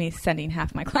with me sending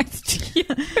half my clients to you.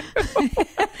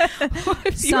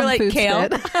 You were like kale.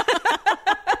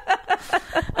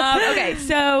 Okay,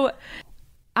 so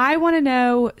I want to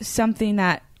know something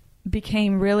that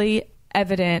became really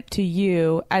evident to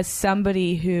you as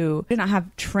somebody who did not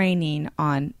have training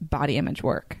on body image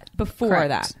work before. Correct.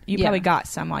 That. You probably got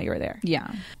some while you were there. Yeah.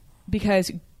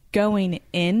 Because going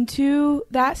into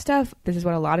that stuff, this is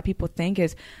what a lot of people think,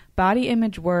 is body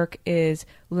image work is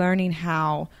learning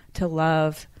how to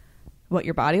love what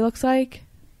your body looks like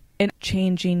and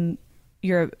changing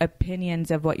your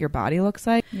opinions of what your body looks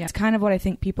like. Yeah. It's kind of what I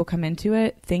think people come into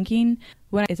it thinking,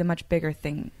 when it is a much bigger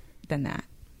thing than that.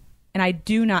 And I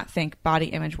do not think body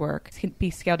image work can be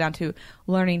scaled down to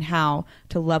learning how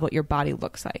to love what your body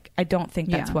looks like. I don't think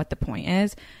that's what the point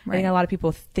is. Right. I think a lot of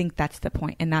people think that's the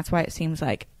point, and that's why it seems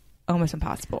like almost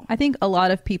impossible. I think a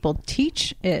lot of people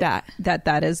teach it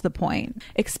that is the point.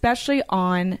 Especially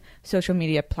on social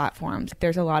media platforms.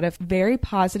 There's a lot of very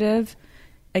positive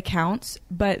accounts,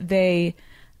 but they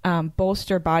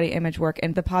bolster body image work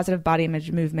and the positive body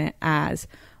image movement as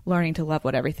learning to love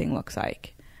what everything looks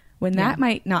like, when that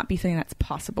might not be something that's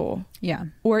possible. Yeah.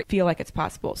 Or feel like it's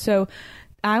possible. So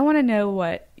I want to know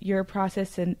what your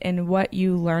process and what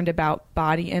you learned about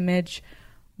body image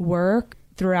work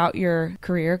throughout your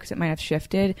career, because it might have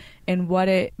shifted, and what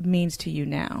it means to you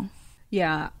now.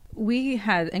 Yeah. We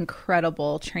had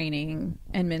incredible training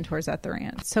and mentors at the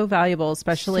ranch. So valuable,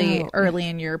 especially early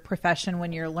in your profession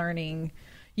when you're learning.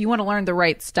 You want to learn the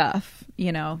right stuff,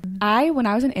 When I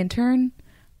was an intern,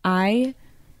 I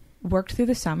worked through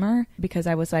the summer because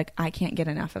I was like, I can't get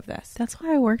enough of this. That's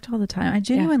why I worked all the time. I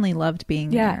genuinely loved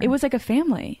being there. Yeah, it was like a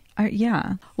family.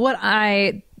 What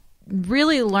I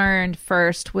really learned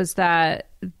first was that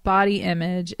body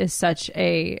image is such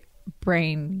a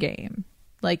brain game.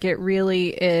 Like, it really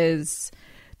is.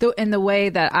 In the way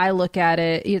that I look at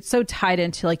it, it's so tied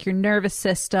into like your nervous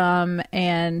system,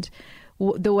 and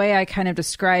the way I kind of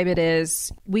describe it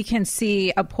is we can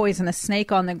see a poisonous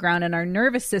snake on the ground and our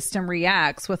nervous system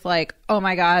reacts with like, oh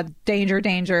my God, danger,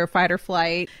 danger, fight or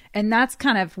flight. And that's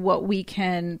kind of what we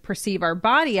can perceive our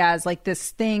body as, like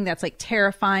this thing that's like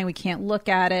terrifying. We can't look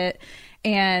at it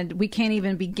and we can't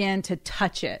even begin to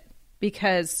touch it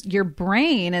because your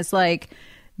brain is like,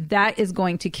 that is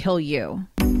going to kill you.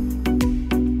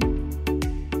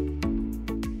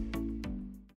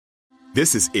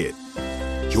 This is it.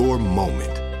 Your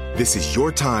moment. This is your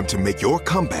time to make your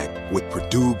comeback with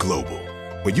Purdue Global.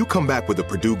 When you come back with a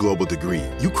Purdue Global degree,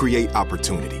 you create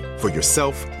opportunity for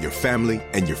yourself, your family,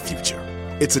 and your future.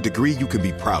 It's a degree you can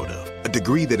be proud of, a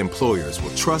degree that employers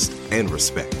will trust and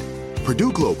respect.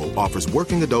 Purdue Global offers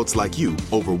working adults like you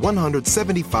over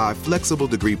 175 flexible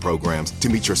degree programs to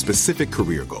meet your specific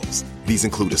career goals. These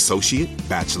include associate,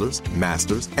 bachelor's,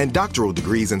 master's, and doctoral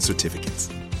degrees and certificates.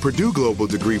 Purdue Global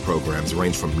degree programs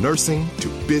range from nursing to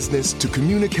business to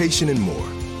communication and more.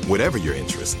 Whatever your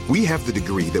interest, we have the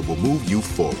degree that will move you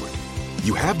forward.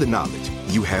 You have the knowledge,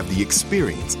 you have the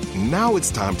experience. Now it's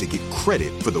time to get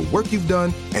credit for the work you've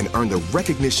done and earn the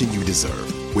recognition you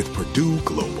deserve with Purdue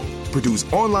Global,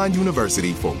 Purdue's online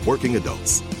university for working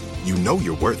adults. You know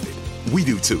you're worth it. We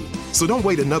do too. So don't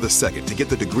wait another second to get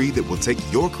the degree that will take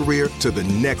your career to the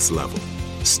next level.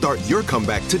 Start your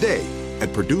comeback today at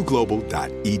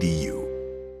purdueglobal.edu.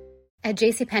 At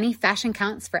JCPenney, fashion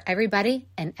counts for everybody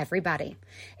and everybody.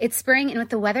 It's spring, and with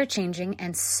the weather changing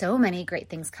and so many great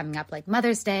things coming up like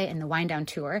Mother's Day and the Wind Down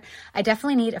Tour, I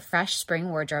definitely need a fresh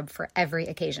spring wardrobe for every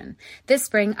occasion. This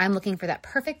spring, I'm looking for that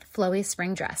perfect flowy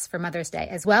spring dress for Mother's Day,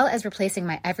 as well as replacing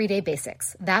my everyday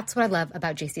basics. That's what I love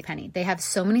about JCPenney. They have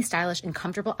so many stylish and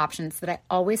comfortable options that I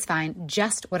always find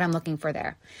just what I'm looking for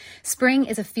there. Spring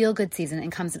is a feel-good season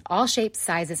and comes in all shapes,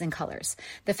 sizes, and colors.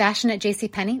 The fashion at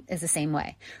JCPenney is the same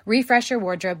way. Refresh your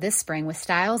wardrobe this spring with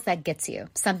styles that gets you,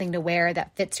 something to wear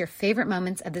that fits your favorite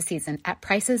moments of the season at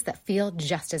prices that feel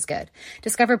just as good.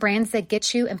 Discover brands that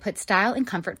get you and put style and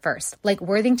comfort first, like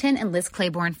Worthington and Liz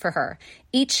Claiborne for her,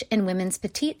 each in women's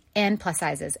petite and plus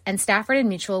sizes, and Stafford and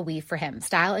Mutual weave for him,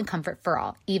 style and comfort for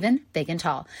all, even big and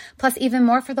tall. Plus even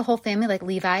more for the whole family like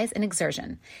Levi's and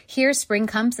Exertion. Here, spring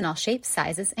comes in all shapes,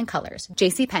 sizes, and colors.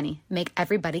 JCPenney, make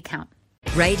everybody count.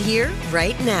 Right here,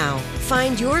 right now.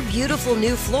 Find your beautiful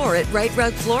new floor at Right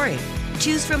Rug Flooring.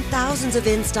 Choose from thousands of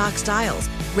in-stock styles,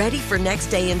 ready for next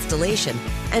day installation,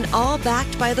 and all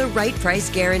backed by the right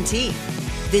price guarantee.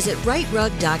 Visit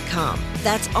rightrug.com.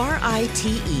 That's RITERUG.com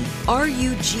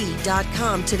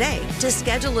today to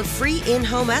schedule a free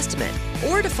in-home estimate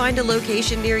or to find a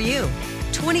location near you.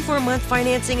 24-month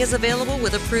financing is available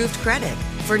with approved credit.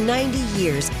 For 90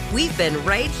 years, we've been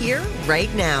right here,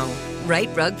 right now. Right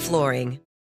Rug Flooring.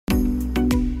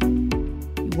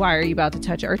 Why are you about to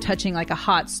touch it? Or touching like a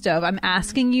hot stove? I'm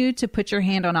asking you to put your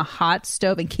hand on a hot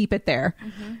stove and keep it there.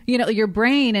 Mm-hmm. You know, your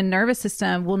brain and nervous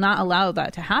system will not allow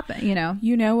that to happen, you know?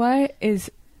 You know what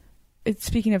is,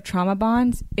 speaking of trauma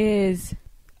bonds, is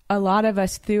a lot of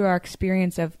us through our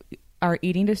experience of our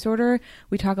eating disorder,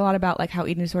 we talk a lot about like how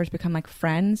eating disorders become like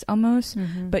friends almost,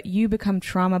 but you become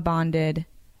trauma bonded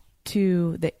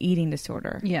to the eating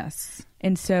disorder. Yes.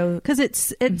 And so, because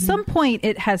it's at some point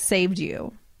it has saved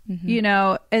you, you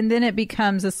know, and then it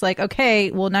becomes this like, okay,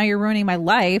 well, now you're ruining my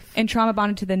life. And trauma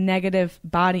bonded to the negative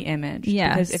body image.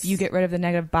 Yes. Because if you get rid of the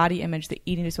negative body image, the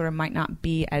eating disorder might not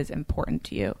be as important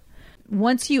to you.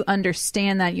 Once you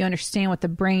understand that, you understand what the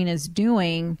brain is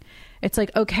doing. It's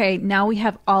like, okay, now we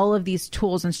have all of these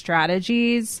tools and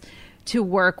strategies to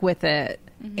work with it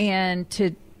and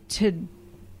to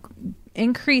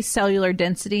increase cellular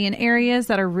density in areas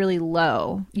that are really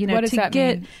low. You know, what does that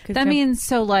mean? That means,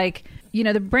 so like, you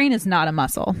know, the brain is not a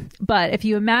muscle, but if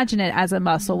you imagine it as a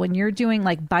muscle, when you're doing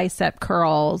like bicep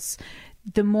curls,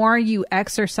 the more you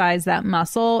exercise that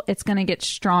muscle, it's going to get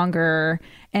stronger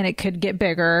and it could get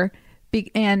bigger.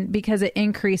 And because it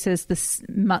increases the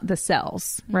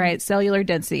cells, right? Cellular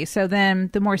density. So then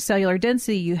the more cellular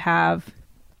density you have,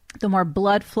 the more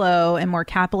blood flow and more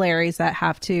capillaries that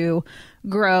have to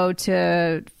grow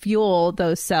to fuel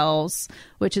those cells,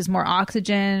 which is more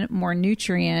oxygen, more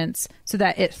nutrients, so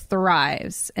that it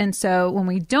thrives. And so when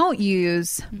we don't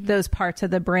use those parts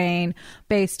of the brain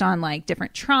based on like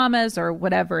different traumas or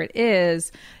whatever it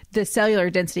is, the cellular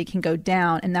density can go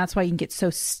down. And that's why you can get so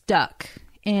stuck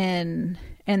in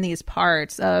these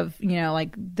parts of, you know,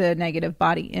 like the negative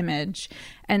body image.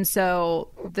 And so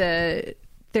the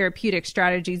therapeutic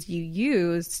strategies you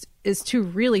use is to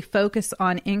really focus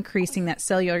on increasing that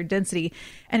cellular density.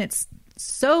 And it's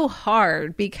so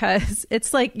hard because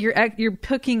it's like you're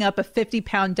picking up a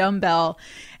 50-pound dumbbell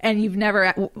and you've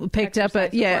never picked up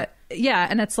Yeah.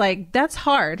 And it's like, that's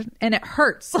hard and it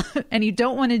hurts and you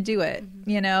don't want to do it,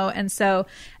 you know? And so,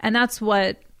 and that's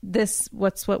what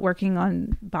working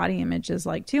on body image is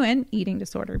like too, and eating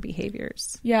disorder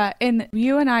behaviors. Yeah. And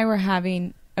you and I were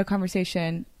having a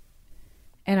conversation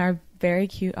in our very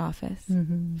cute office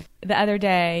the other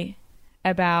day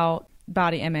about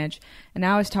body image. And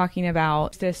I was talking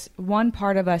about this one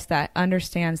part of us that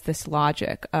understands this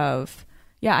logic of,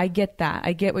 yeah, I get that.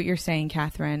 I get what you're saying,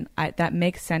 Catherine. That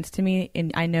makes sense to me.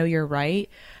 And I know you're right.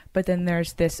 But then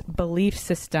there's this belief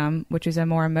system, which is a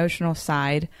more emotional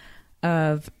side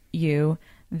of you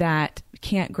that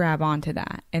can't grab onto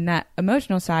that. And that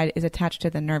emotional side is attached to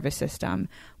the nervous system,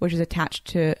 which is attached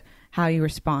to how you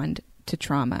respond to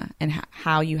trauma and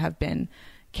how you have been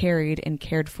carried and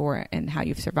cared for and how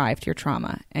you've survived your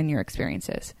trauma and your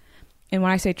experiences. And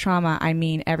when I say trauma, I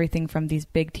mean everything from these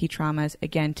big T traumas,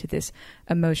 again, to this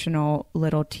emotional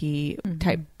little t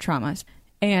type traumas.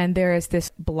 And there is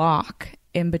this block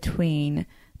in between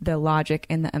the logic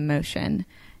and the emotion.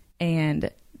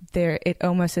 And there, it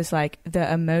almost is like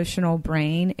the emotional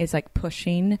brain is like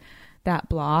pushing that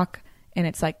block, and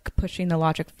it's like pushing the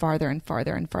logic farther and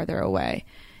farther and farther away.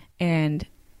 And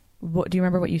do you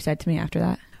remember what you said to me after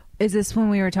that? Is this when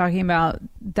we were talking about,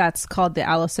 that's called the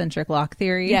allocentric lock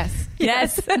theory? Yes.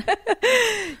 Yes.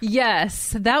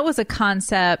 Yes. That was a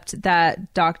concept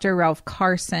that Dr. Ralph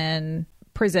Carson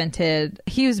presented.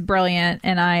 He was brilliant.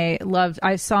 And I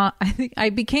think I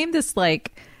became this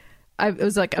I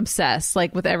was like obsessed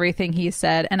with everything he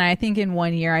said. And I think in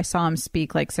 1 year I saw him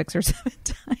speak 6 or 7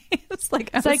 times. It's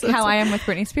like how I am with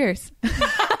Britney Spears.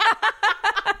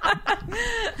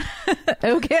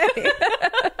 Okay.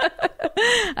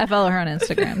 I follow her on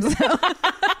Instagram.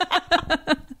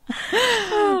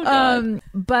 So.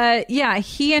 But yeah,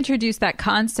 he introduced that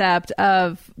concept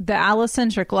of the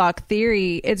allocentric lock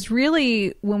theory. It's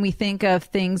really when we think of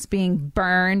things being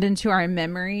burned into our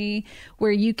memory,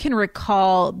 where you can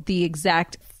recall the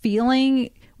exact feeling,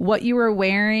 what you were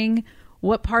wearing,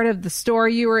 what part of the store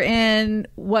you were in,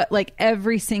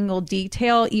 every single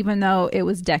detail, even though it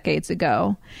was decades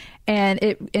ago. And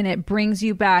it brings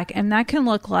you back. And that can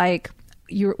look like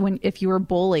if you were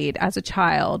bullied as a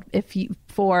child,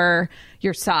 for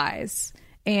your size,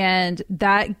 and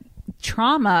that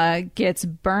trauma gets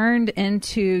burned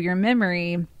into your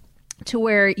memory to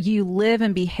where you live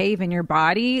and behave in your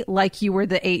body like you were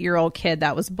the 8-year-old kid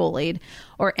that was bullied,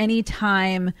 or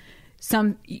anytime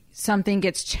something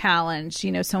gets challenged,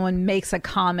 someone makes a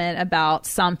comment about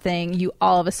something, you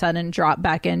all of a sudden drop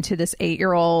back into this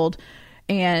 8-year-old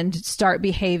and start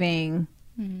behaving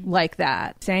like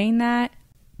that. Saying that,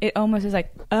 it almost is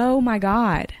like, oh my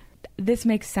God, this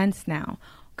makes sense now.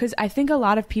 Because I think a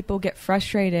lot of people get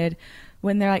frustrated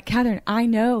when they're like, Catherine, I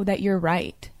know that you're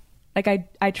right.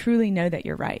 I truly know that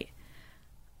you're right.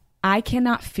 I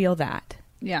cannot feel that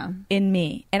in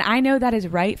me. And I know that is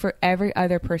right for every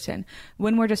other person.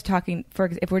 When we're just talking,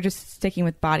 if we're just sticking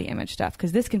with body image stuff,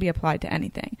 because this can be applied to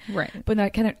anything. Right. But they're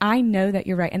like, Catherine, I know that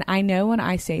you're right. And I know when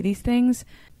I say these things,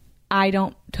 I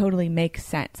don't totally make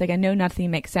sense. I know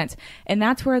nothing makes sense. And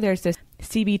that's where there's this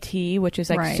CBT, which is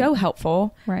so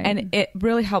helpful. Right. And it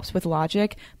really helps with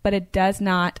logic, but it does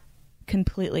not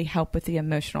completely help with the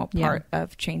emotional part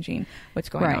of changing what's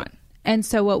going on. And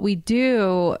so what we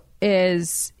do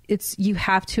is you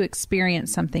have to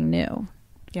experience something new.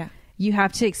 Yeah. You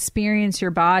have to experience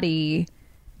your body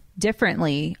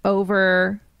differently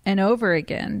over and over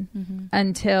again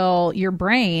until your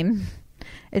brain,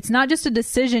 it's not just a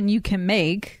decision you can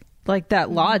make, like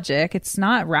that logic. It's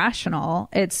not rational.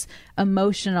 It's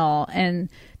emotional, and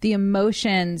the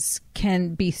emotions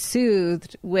can be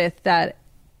soothed with that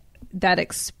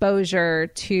exposure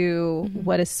to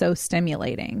what is so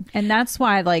stimulating. And that's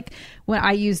why, when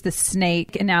I use the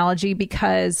snake analogy,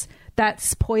 because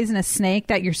that poisonous snake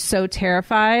that you're so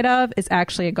terrified of is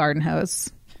actually a garden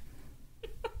hose.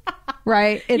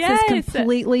 Right? It's this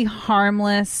completely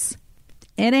harmless,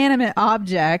 inanimate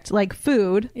object like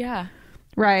food. Yeah.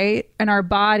 Right? In our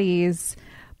bodies,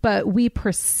 but we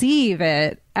perceive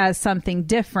it as something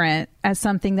different, as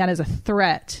something that is a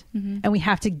threat. And we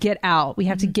have to get out. We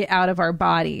have to get out of our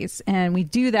bodies. And we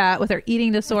do that with our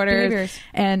eating disorders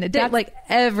and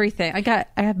everything. I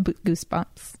have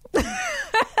goosebumps.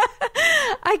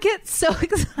 I get so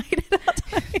excited.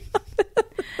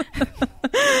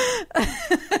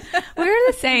 We're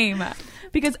the same.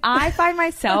 Because I find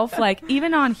myself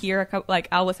even on here,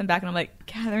 I'll listen back and I'm like,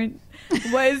 Catherine,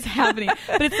 what is happening?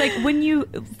 But it's like when you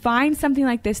find something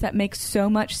like this that makes so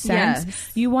much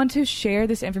sense, you want to share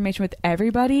this information with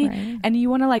everybody, and you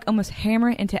want to like almost hammer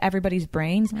it into everybody's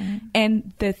brains.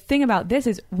 And the thing about this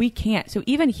is we can't. So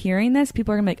even hearing this,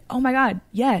 people are gonna be like, oh my God,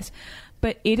 yes.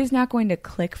 But it is not going to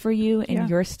click for you in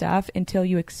your stuff until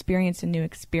you experience a new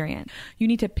experience. You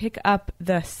need to pick up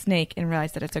the snake and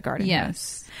realize that it's a garden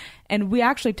hose. And we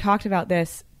actually talked about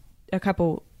this a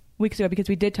couple weeks ago because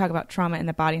we did talk about trauma in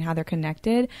the body and how they're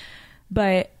connected.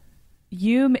 But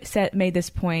you made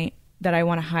this point that I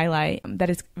want to highlight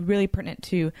that is really pertinent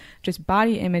to just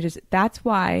body images. That's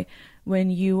why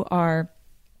when you are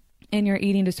in your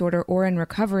eating disorder or in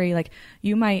recovery, like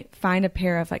you might find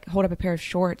hold up a pair of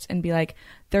shorts and be like,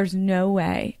 there's no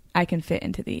way I can fit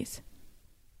into these.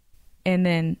 And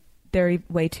then they're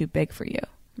way too big for you,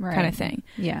 kind of thing.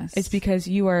 Yes. It's because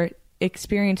you are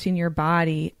experiencing your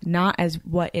body not as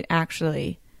what it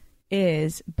actually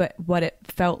is, but what it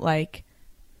felt like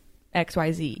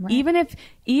XYZ. Right.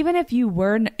 Even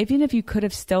if you could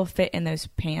have still fit in those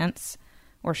pants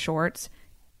or shorts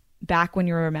back when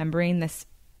you were remembering this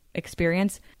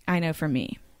experience, I know for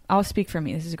me, I'll speak for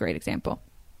me. This is a great example.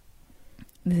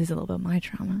 This is a little bit of my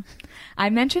trauma. I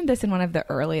mentioned this in one of the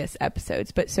earliest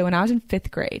episodes, but so when I was in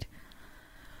 5th grade,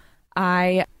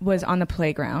 I was on the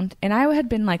playground and I had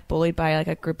been like bullied by like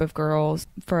a group of girls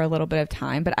for a little bit of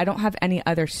time, but I don't have any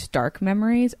other stark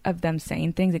memories of them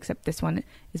saying things except this one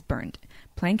is burned.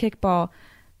 Playing kickball,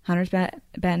 Hunters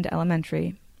Bend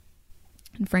Elementary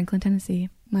in Franklin, Tennessee.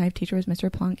 My teacher was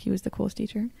Mr. Plunk. He was the coolest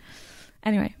teacher.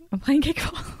 Anyway, I'm playing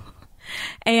kickball.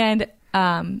 And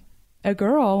a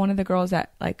girl, one of the girls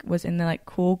that like was in the like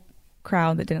cool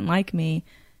crowd that didn't like me,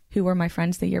 who were my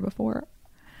friends the year before,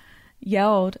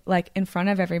 yelled like in front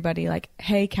of everybody like,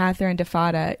 hey, Catherine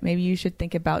DeFada, maybe you should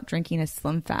think about drinking a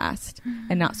Slim Fast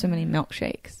and not so many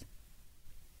milkshakes.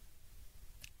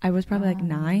 I was probably like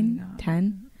 9,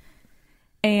 10.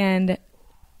 And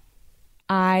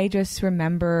I just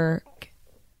remember,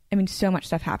 I mean, so much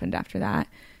stuff happened after that.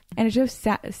 And it's just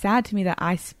sad to me that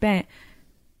I spent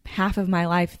half of my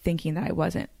life thinking that I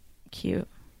wasn't cute.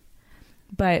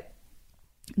 But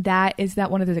that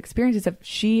one of those experiences of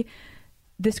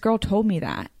this girl told me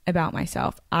that about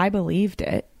myself. I believed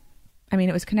it. I mean,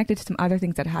 it was connected to some other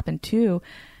things that happened too,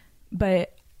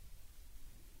 but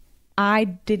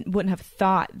I wouldn't have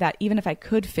thought that even if I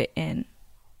could fit in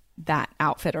that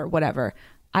outfit or whatever,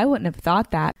 I wouldn't have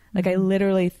thought that. Like I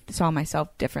literally saw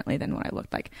myself differently than what I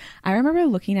looked like. I remember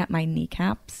looking at my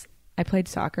kneecaps. I played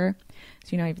soccer.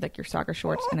 So, you have like your soccer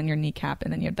shorts and then your kneecap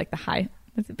and then you have like the high.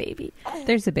 That's a baby.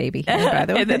 There's a baby here, by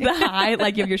the way. And then the high,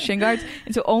 like you have your shin guards.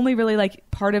 And so only really like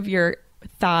part of your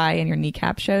thigh and your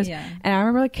kneecap shows. Yeah. And I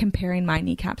remember like comparing my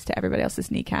kneecaps to everybody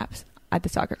else's kneecaps on the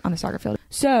soccer field.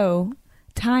 So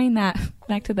tying that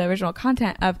back to the original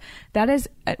content of that is,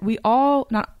 we all,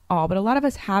 not all, but a lot of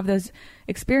us have those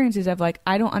experiences of like,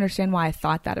 I don't understand why I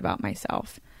thought that about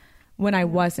myself when I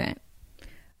wasn't.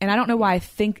 And I don't know why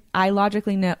I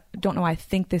logically don't know why I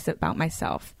think this about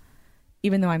myself,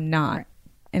 even though I'm not.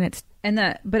 Right.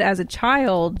 But as a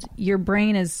child, your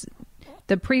brain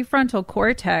the prefrontal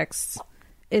cortex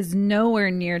is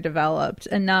nowhere near developed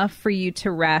enough for you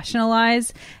to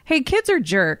rationalize, hey, kids are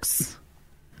jerks.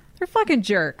 They're fucking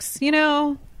jerks.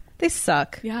 They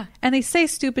suck. Yeah. And they say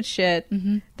stupid shit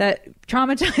that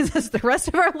traumatizes the rest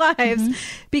of our lives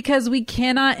because we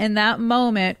cannot in that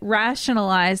moment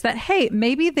rationalize that, hey,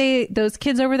 maybe those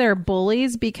kids over there are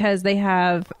bullies because they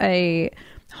have a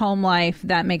home life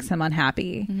that makes them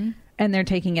unhappy and they're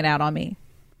taking it out on me.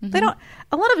 They don't,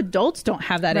 a lot of adults don't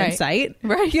have that insight.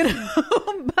 Right.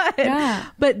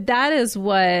 But that is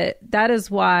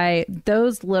why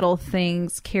those little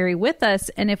things carry with us.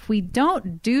 And if we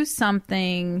don't do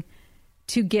something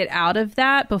to get out of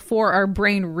that before our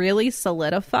brain really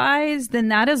solidifies, then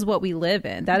that is what we live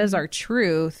in. That is our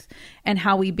truth and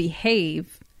how we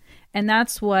behave. And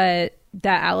that's what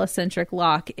that allocentric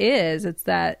lock is. It's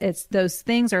those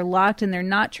things are locked and they're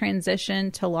not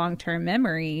transitioned to long-term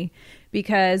memory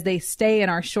because they stay in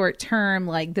our short term,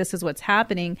 like this is what's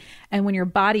happening. And when your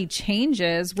body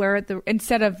changes,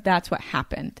 instead of that's what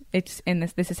happened, it's in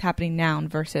this is happening now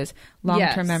versus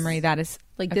long-term memory. That is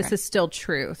like, this is still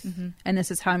truth. And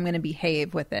this is how I'm going to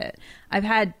behave with it. I've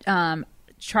had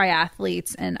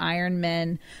triathletes and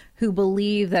Ironmen who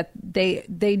believe that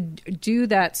they do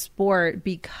that sport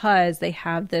because they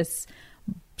have this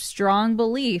strong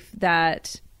belief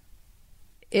that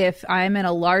if I'm in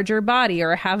a larger body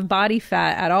or have body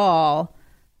fat at all,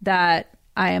 that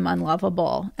I am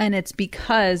unlovable. And it's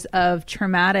because of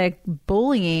traumatic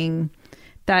bullying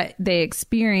that they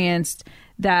experienced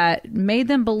that made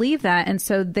them believe that. And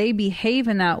so they behave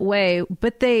in that way.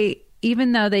 But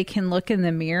even though they can look in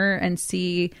the mirror and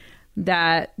see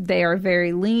that they are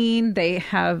very lean, they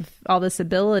have all this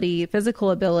ability,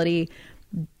 physical ability,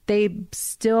 they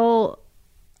still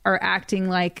are acting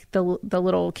like the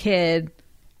little kid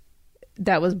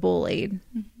that was bullied.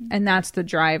 Mm-hmm. And that's the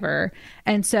driver.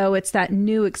 And so it's that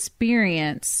new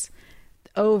experience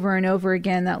over and over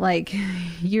again that like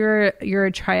you're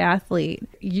a triathlete,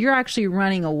 you're actually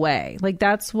running away. Like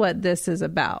that's what this is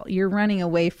about. You're running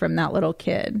away from that little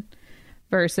kid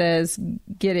versus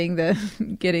getting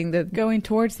the going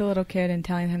towards the little kid and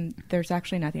telling him there's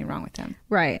actually nothing wrong with him.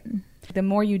 Right. The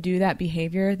more you do that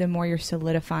behavior, the more you're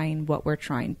solidifying what we're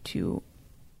trying to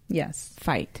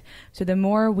fight. So the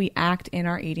more we act in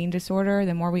our eating disorder,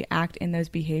 the more we act in those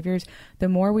behaviors, the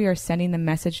more we are sending the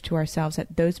message to ourselves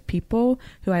that those people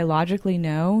who I logically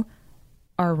know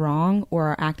are wrong or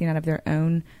are acting out of their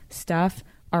own stuff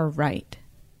are right.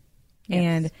 Yes.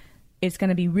 And it's going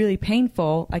to be really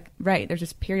painful. Like, right, there's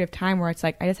this period of time where it's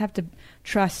like, I just have to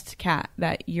trust Kat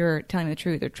that you're telling me the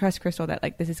truth, or trust Crystal that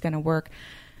like this is going to work.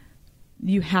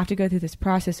 You have to go through this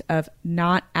process of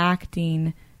not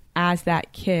acting as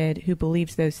that kid who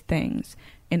believes those things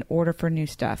in order for new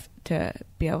stuff to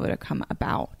be able to come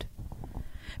about.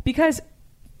 Because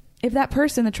if that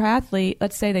person, the triathlete,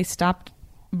 let's say they stopped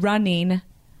running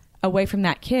away from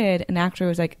that kid and actually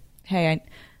was like, hey,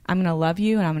 I'm going to love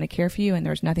you and I'm going to care for you and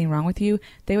there's nothing wrong with you,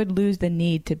 they would lose the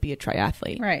need to be a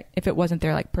triathlete. Right. If it wasn't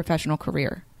their like professional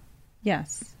career.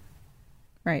 Yes.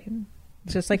 Right.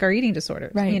 It's just like our eating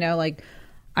disorders. Right. You know, like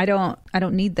I don't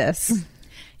need this.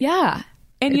 Yeah.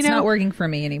 And it's not working for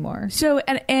me anymore. So,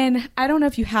 and I don't know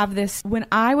if you have this, when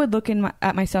I would look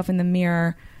at myself in the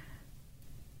mirror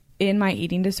in my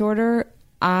eating disorder,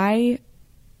 I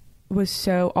was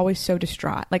always so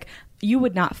distraught. Like you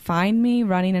would not find me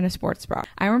running in a sports bra.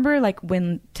 I remember like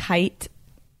when tight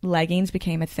leggings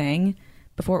became a thing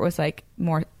before it was like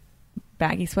more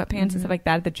baggy sweatpants and stuff like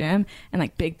that at the gym and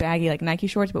like big baggy like Nike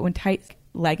shorts. But when tight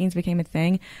leggings became a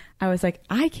thing, I was like,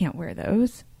 I can't wear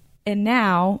those. And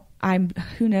now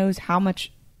who knows how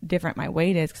much different my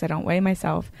weight is because I don't weigh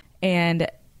myself. And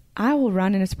I will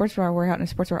run in a sports bra or work out in a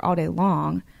sports bra all day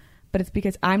long. But it's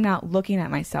because I'm not looking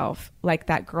at myself like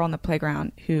that girl on the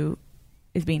playground who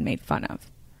is being made fun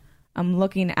of. I'm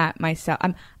looking at myself.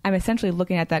 I'm essentially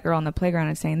looking at that girl on the playground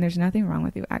and saying, there's nothing wrong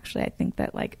with you. Actually, I think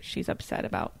that like she's upset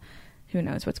about who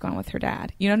knows what's going on with her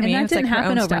dad. You know what I mean? And that didn't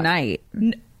happen overnight.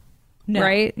 No.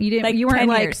 Right? You didn't. Like you weren't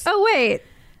like, years. Oh, wait.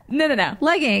 No.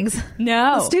 Leggings.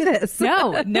 No. Let's do this.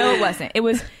 No, it wasn't.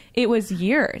 It was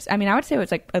years. I mean, I would say it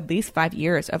was like at least 5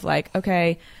 years of like,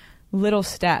 okay, little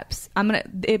steps. But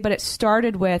it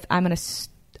started with, I'm going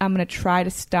to try to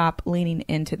stop leaning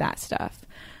into that stuff.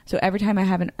 So every time I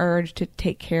have an urge to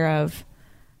take care of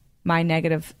my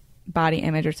negative body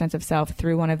image or sense of self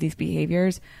through one of these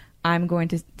behaviors, I'm going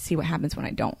to see what happens when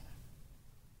I don't.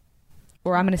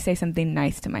 Or I'm going to say something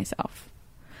nice to myself.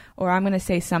 Or I'm going to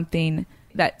say something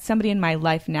that somebody in my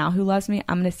life now who loves me,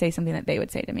 I'm going to say something that they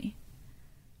would say to me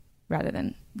rather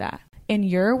than that. In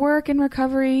your work in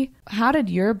recovery, how did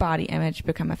your body image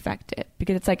become affected?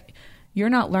 Because it's like you're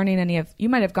not learning you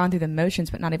might have gone through the motions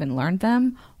but not even learned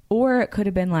them. Or it could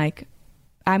have been like,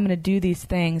 I'm going to do these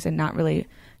things and not really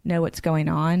know what's going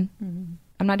on. Mm-hmm.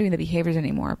 I'm not doing the behaviors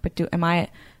anymore, but am I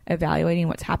evaluating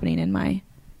what's happening in my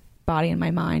body and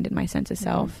my mind and my sense of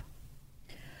self?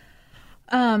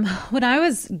 When I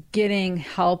was getting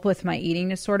help with my eating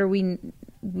disorder,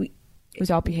 it was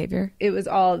all behavior. It was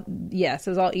all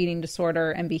eating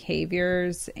disorder and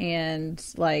behaviors and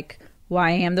like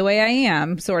why I am the way I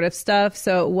am sort of stuff.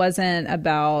 So it wasn't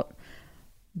about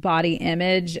body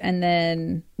image. And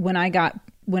then when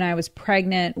I was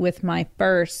pregnant with my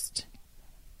first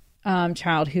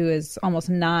child, who is almost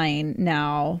 9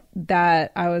 now,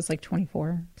 that I was like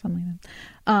 24, something like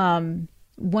that.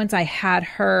 Once I had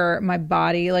her, my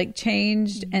body like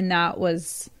changed. And that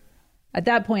was, at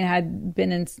that point I had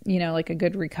been in, like a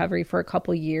good recovery for a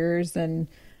couple years. And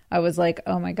I was like,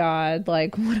 oh my God,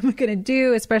 like, what am I going to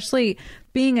do? Especially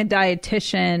being a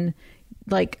dietitian.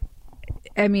 Like,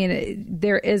 I mean,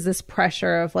 there is this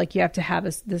pressure of like, you have to have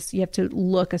this, you have to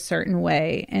look a certain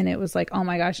way. And it was like, oh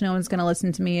my gosh, no one's going to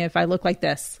listen to me if I look like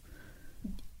this.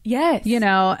 Yes.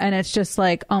 And it's just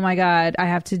like, oh my God, I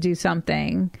have to do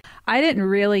something. I didn't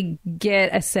really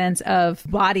get a sense of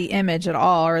body image at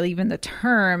all, or even the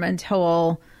term,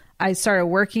 until I started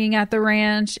working at the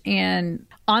ranch. And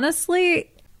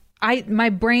honestly,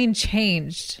 my brain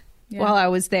changed while I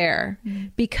was there,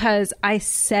 because I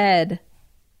said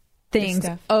things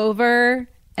over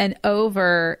and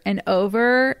over and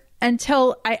over.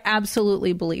 until I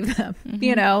absolutely believed them,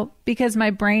 you know, because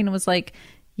my brain was like,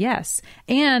 yes.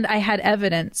 And I had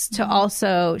evidence to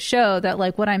also show that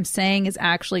like what I'm saying is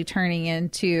actually turning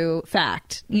into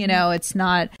fact, you know, it's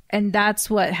not. And that's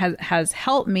what has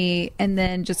helped me. And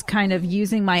then just kind of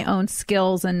using my own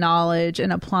skills and knowledge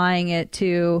and applying it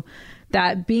to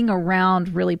that, being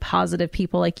around really positive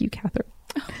people like you, Catherine.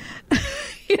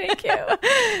 Thank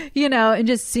you. You know, and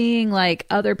just seeing like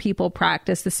other people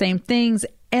practice the same things.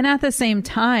 And at the same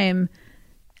time,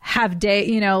 have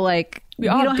you know, like, we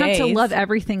don't have to love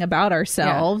everything about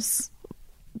ourselves.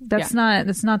 Yeah. This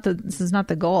is not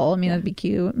the goal. I mean, that'd be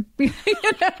cute.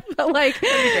 but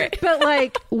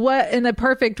like what in the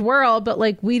perfect world, but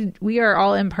like we are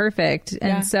all imperfect.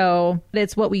 And so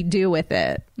it's what we do with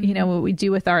it, you know, what we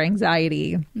do with our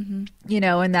anxiety, you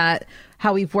know, and that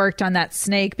how we've worked on that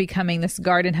snake becoming this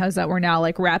garden hose that we're now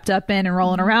like wrapped up in and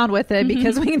rolling around with it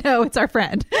because we know it's our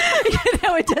friend. You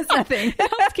know, it does nothing. It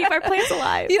helps keep our plants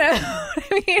alive. You know what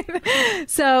I mean?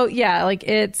 So yeah, like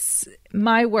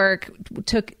my work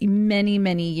took many,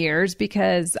 many years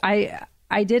because I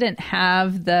didn't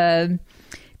have the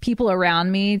people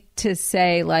around me to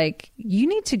say like, you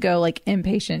need to go like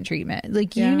inpatient treatment.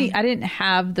 Like I didn't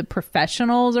have the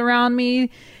professionals around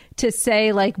me to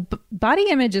say like body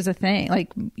image is a thing.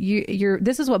 Like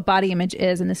this is what body image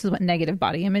is, and this is what negative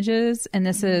body image is, and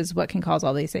this is what can cause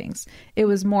all these things. It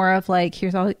was more of like,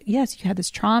 yes, you had this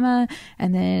trauma,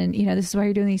 and then, you know, this is why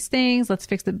you're doing these things. Let's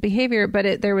fix the behavior.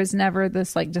 But there was never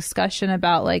this like discussion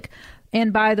about like,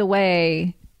 and by the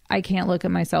way, I can't look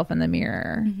at myself in the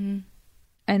mirror.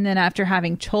 And then after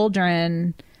having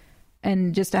children,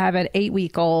 and just to have an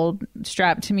 8-week-old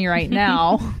strapped to me right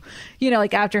now, you know,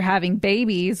 like after having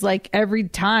babies, like every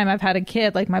time I've had a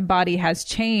kid, like my body has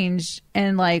changed,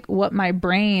 and like what my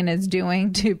brain is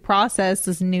doing to process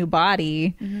this new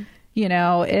body, you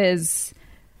know, is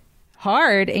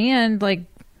hard. And like,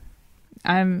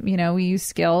 you know, we use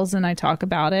skills and I talk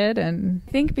about it. And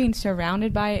I think being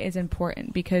surrounded by it is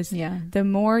important because the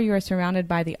more you are surrounded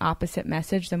by the opposite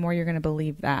message, the more you're going to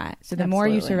believe that. So the more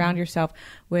you surround yourself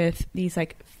with these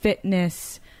like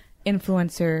fitness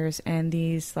influencers and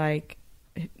these like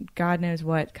God knows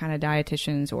what kind of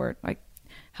dietitians or like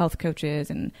health coaches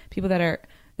and people that are,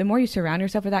 the more you surround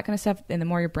yourself with that kind of stuff and the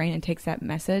more your brain intakes that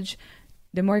message,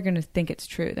 the more you're going to think it's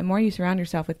true. The more you surround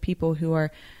yourself with people who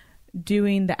are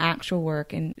doing the actual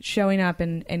work and showing up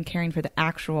and caring for the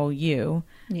actual you,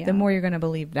 the more you're going to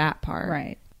believe that part.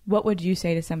 Right. What would you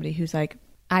say to somebody who's like,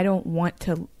 I don't want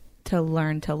to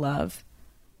learn to love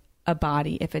a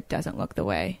body if it doesn't look the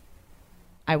way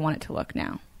I want it to look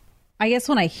now? I guess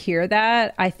when I hear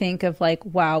that, I think of like,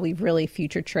 wow, we've really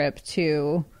future tripped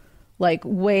to like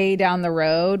way down the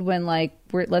road when like,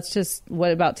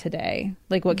 what about today?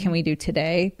 Like, what can we do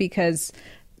today? Because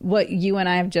what you and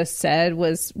I have just said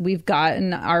was we've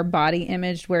gotten our body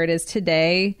image where it is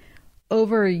today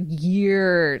over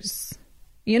years,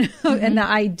 you know, and the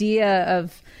idea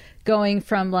of going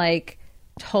from like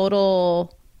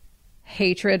total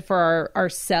hatred for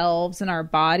ourselves and our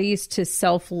bodies to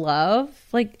self-love,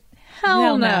 like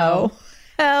hell no,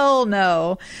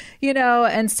 you know.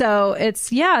 And so it's,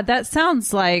 that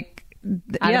sounds like,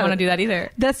 I don't want to do that either.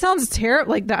 That sounds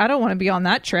terrible. Like, I don't want to be on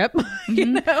that trip. You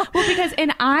know? Well, because,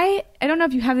 and I don't know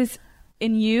if you have this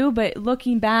in you, but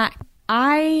looking back,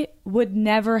 I would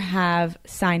never have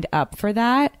signed up for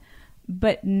that.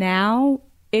 But now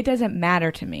it doesn't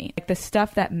matter to me. Like the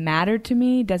stuff that mattered to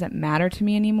me doesn't matter to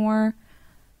me anymore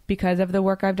because of the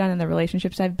work I've done and the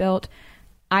relationships I've built.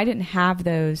 I didn't have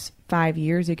those 5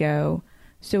 years ago.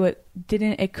 So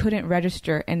it couldn't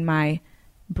register in my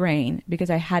brain because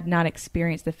I had not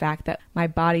experienced the fact that my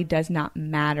body does not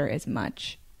matter as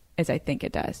much as I think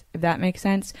it does, if that makes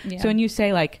sense. So when you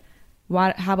say like,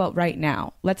 how about right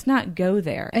now? Let's not go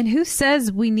there. And who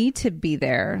says we need to be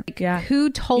there? Like, who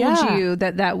told you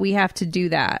that we have to do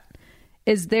that?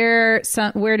 Is there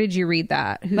where did you read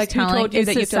that? Who's like, who told you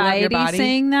that you have to love your body?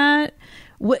 Saying that?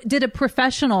 Did a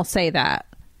professional say that?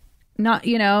 Not,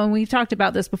 you know, and we've talked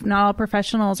about this before. Not all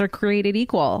professionals are created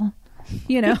equal.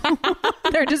 You know,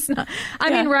 they're just not.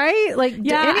 I mean, right? Like,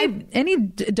 any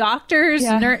doctors,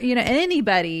 you know,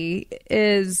 anybody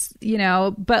is, you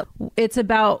know, but it's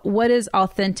about what is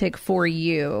authentic for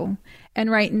you.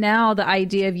 And right now, the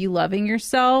idea of you loving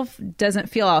yourself doesn't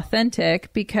feel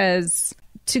authentic because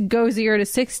to go 0 to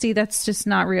 60, that's just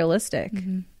not realistic.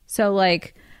 So,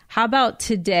 like, how about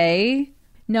today,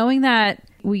 knowing that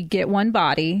we get one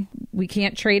body, we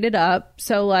can't trade it up.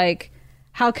 So, like,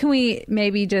 how can we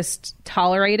maybe just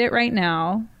tolerate it right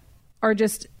now or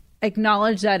just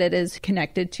acknowledge that it is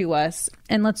connected to us,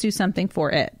 and let's do something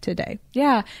for it today.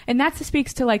 Yeah. And that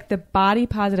speaks to like the body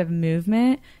positive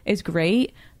movement is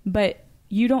great, but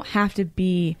you don't have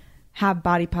to have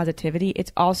body positivity.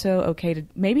 It's also okay to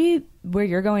maybe where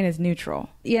you're going is neutral.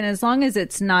 Yeah, and as long as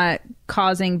it's not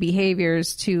causing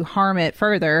behaviors to harm it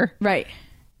further. Right.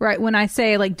 When I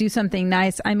say like do something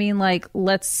nice, I mean like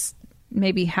let's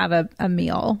maybe have a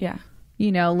meal. Yeah.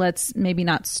 You know, let's maybe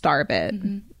not starve it.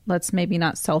 Mm-hmm. Let's maybe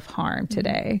not self-harm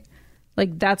today.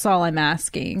 Like that's all I'm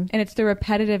asking. And it's the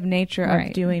repetitive nature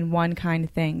of doing one kind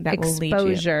of thing that will lead you.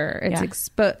 Exposure. It's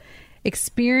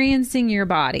experiencing your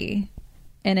body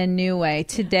in a new way.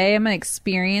 Today I'm going to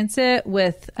experience it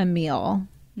with a meal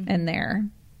in there.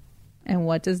 And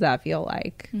what does that feel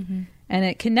like? Mm-hmm. And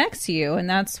it connects you. And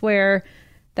that's where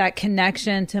that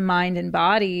connection to mind and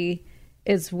body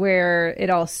is where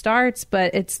it all starts.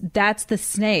 But that's the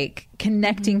snake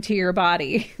connecting to your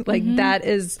body. Like that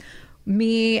is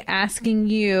me asking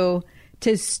you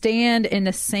to stand in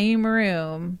the same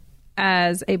room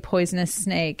as a poisonous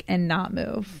snake and not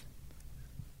move.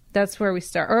 That's where we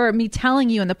start. Or me telling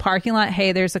you in the parking lot,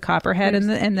 hey, there's a copperhead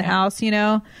in the house, you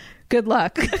know, good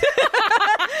luck.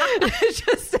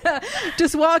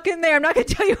 Just walk in there. I'm not going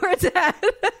to tell you where it's at.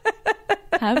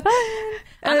 Have fun.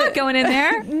 I'm not going in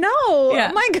there. No.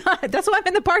 Yeah. Oh my God. That's why I'm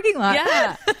in the parking lot.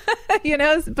 Yeah. You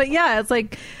know, but yeah, it's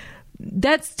like,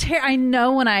 I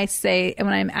know when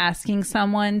I'm asking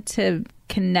someone to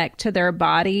connect to their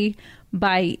body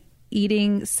by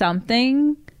eating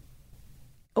something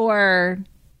or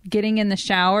getting in the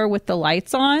shower with the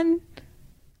lights on,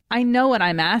 I know what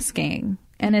I'm asking,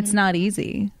 and it's not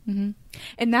easy. Mm-hmm.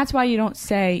 And that's why you don't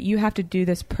say you have to do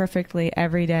this perfectly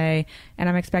every day and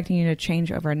I'm expecting you to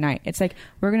change overnight. It's like,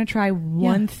 we're going to try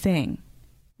one thing.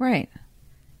 Right.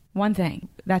 One thing.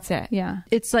 That's it. Yeah.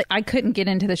 It's like I couldn't get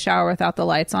into the shower without the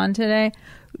lights on today.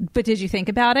 But did you think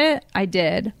about it? I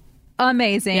did.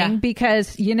 Amazing.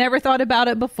 Because you never thought about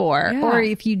it before. Yeah. Or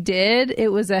if you did, it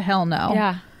was a hell no.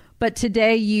 Yeah. But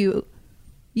today you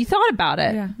thought about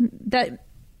it. Yeah. That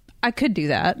I could do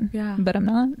that. Yeah. But I'm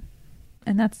not.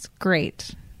 And that's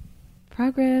great.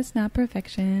 Progress, not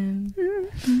perfection.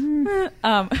 Mm-hmm.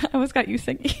 I almost got you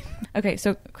singing. Okay,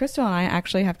 so Crystal and I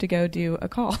actually have to go do a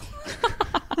call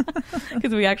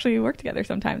because we actually work together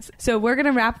sometimes. So we're going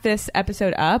to wrap this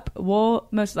episode up. We'll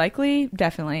most likely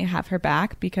definitely have her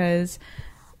back because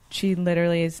she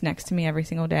literally is next to me every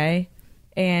single day.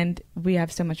 And we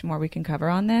have so much more we can cover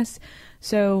on this.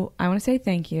 So I want to say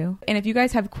thank you. And if you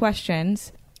guys have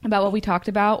questions about what we talked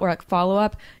about or like follow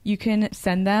up, you can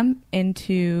send them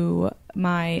into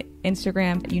my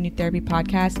Instagram, You Need Therapy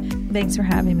Podcast. Thanks for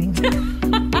having me.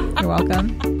 You're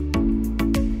welcome.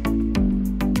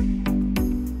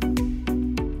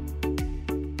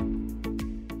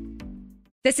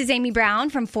 This is Amy Brown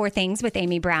from 4 Things with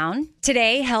Amy Brown.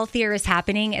 Today, Healthier is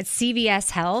happening at CVS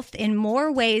Health in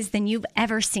more ways than you've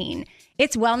ever seen.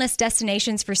 It's wellness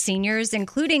destinations for seniors,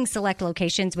 including select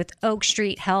locations with Oak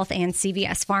Street Health and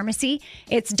CVS Pharmacy.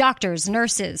 It's doctors,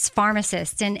 nurses,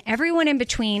 pharmacists, and everyone in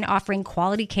between offering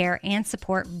quality care and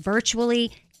support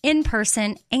virtually, in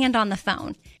person, and on the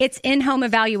phone. It's in-home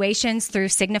evaluations through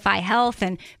Signify Health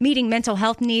and meeting mental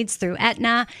health needs through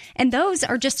Aetna. And those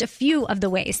are just a few of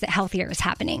the ways that Healthier is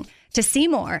happening. To see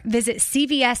more, visit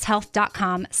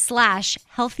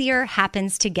cvshealth.com/healthier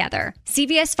happens together.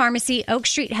 CVS Pharmacy, Oak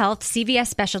Street Health, CVS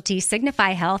Specialty,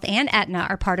 Signify Health, and Aetna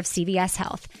are part of CVS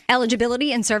Health.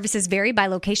 Eligibility and services vary by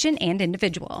location and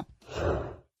individual.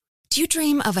 Do you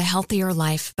dream of a healthier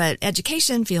life, but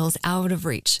education feels out of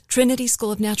reach? Trinity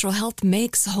School of Natural Health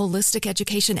makes holistic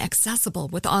education accessible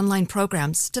with online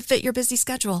programs to fit your busy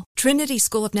schedule. Trinity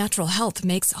School of Natural Health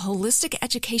makes holistic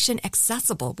education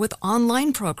accessible with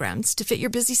online programs to fit your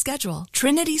busy schedule.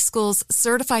 Trinity School's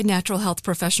Certified Natural Health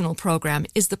Professional Program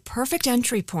is the perfect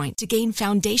entry point to gain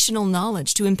foundational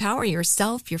knowledge to empower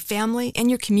yourself, your family, and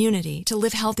your community to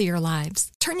live healthier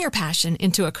lives. Turn your passion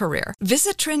into a career.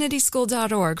 Visit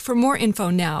trinityschool.org for more info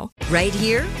now. Right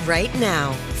here, right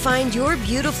now. Find your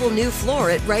beautiful new floor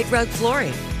at Right Rug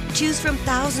Flooring. Choose from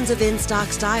thousands of in-stock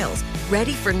styles,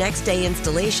 ready for next day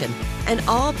installation, and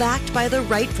all backed by the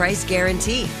right price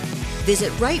guarantee.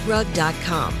 Visit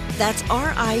rightrug.com. That's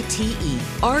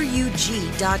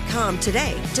RITERUG.com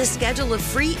today to schedule a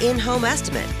free in-home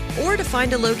estimate or to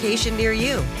find a location near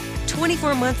you.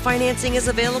 24-month financing is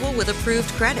available with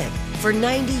approved credit. For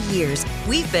 90 years,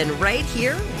 we've been right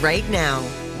here, right now.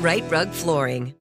 Right Rug Flooring.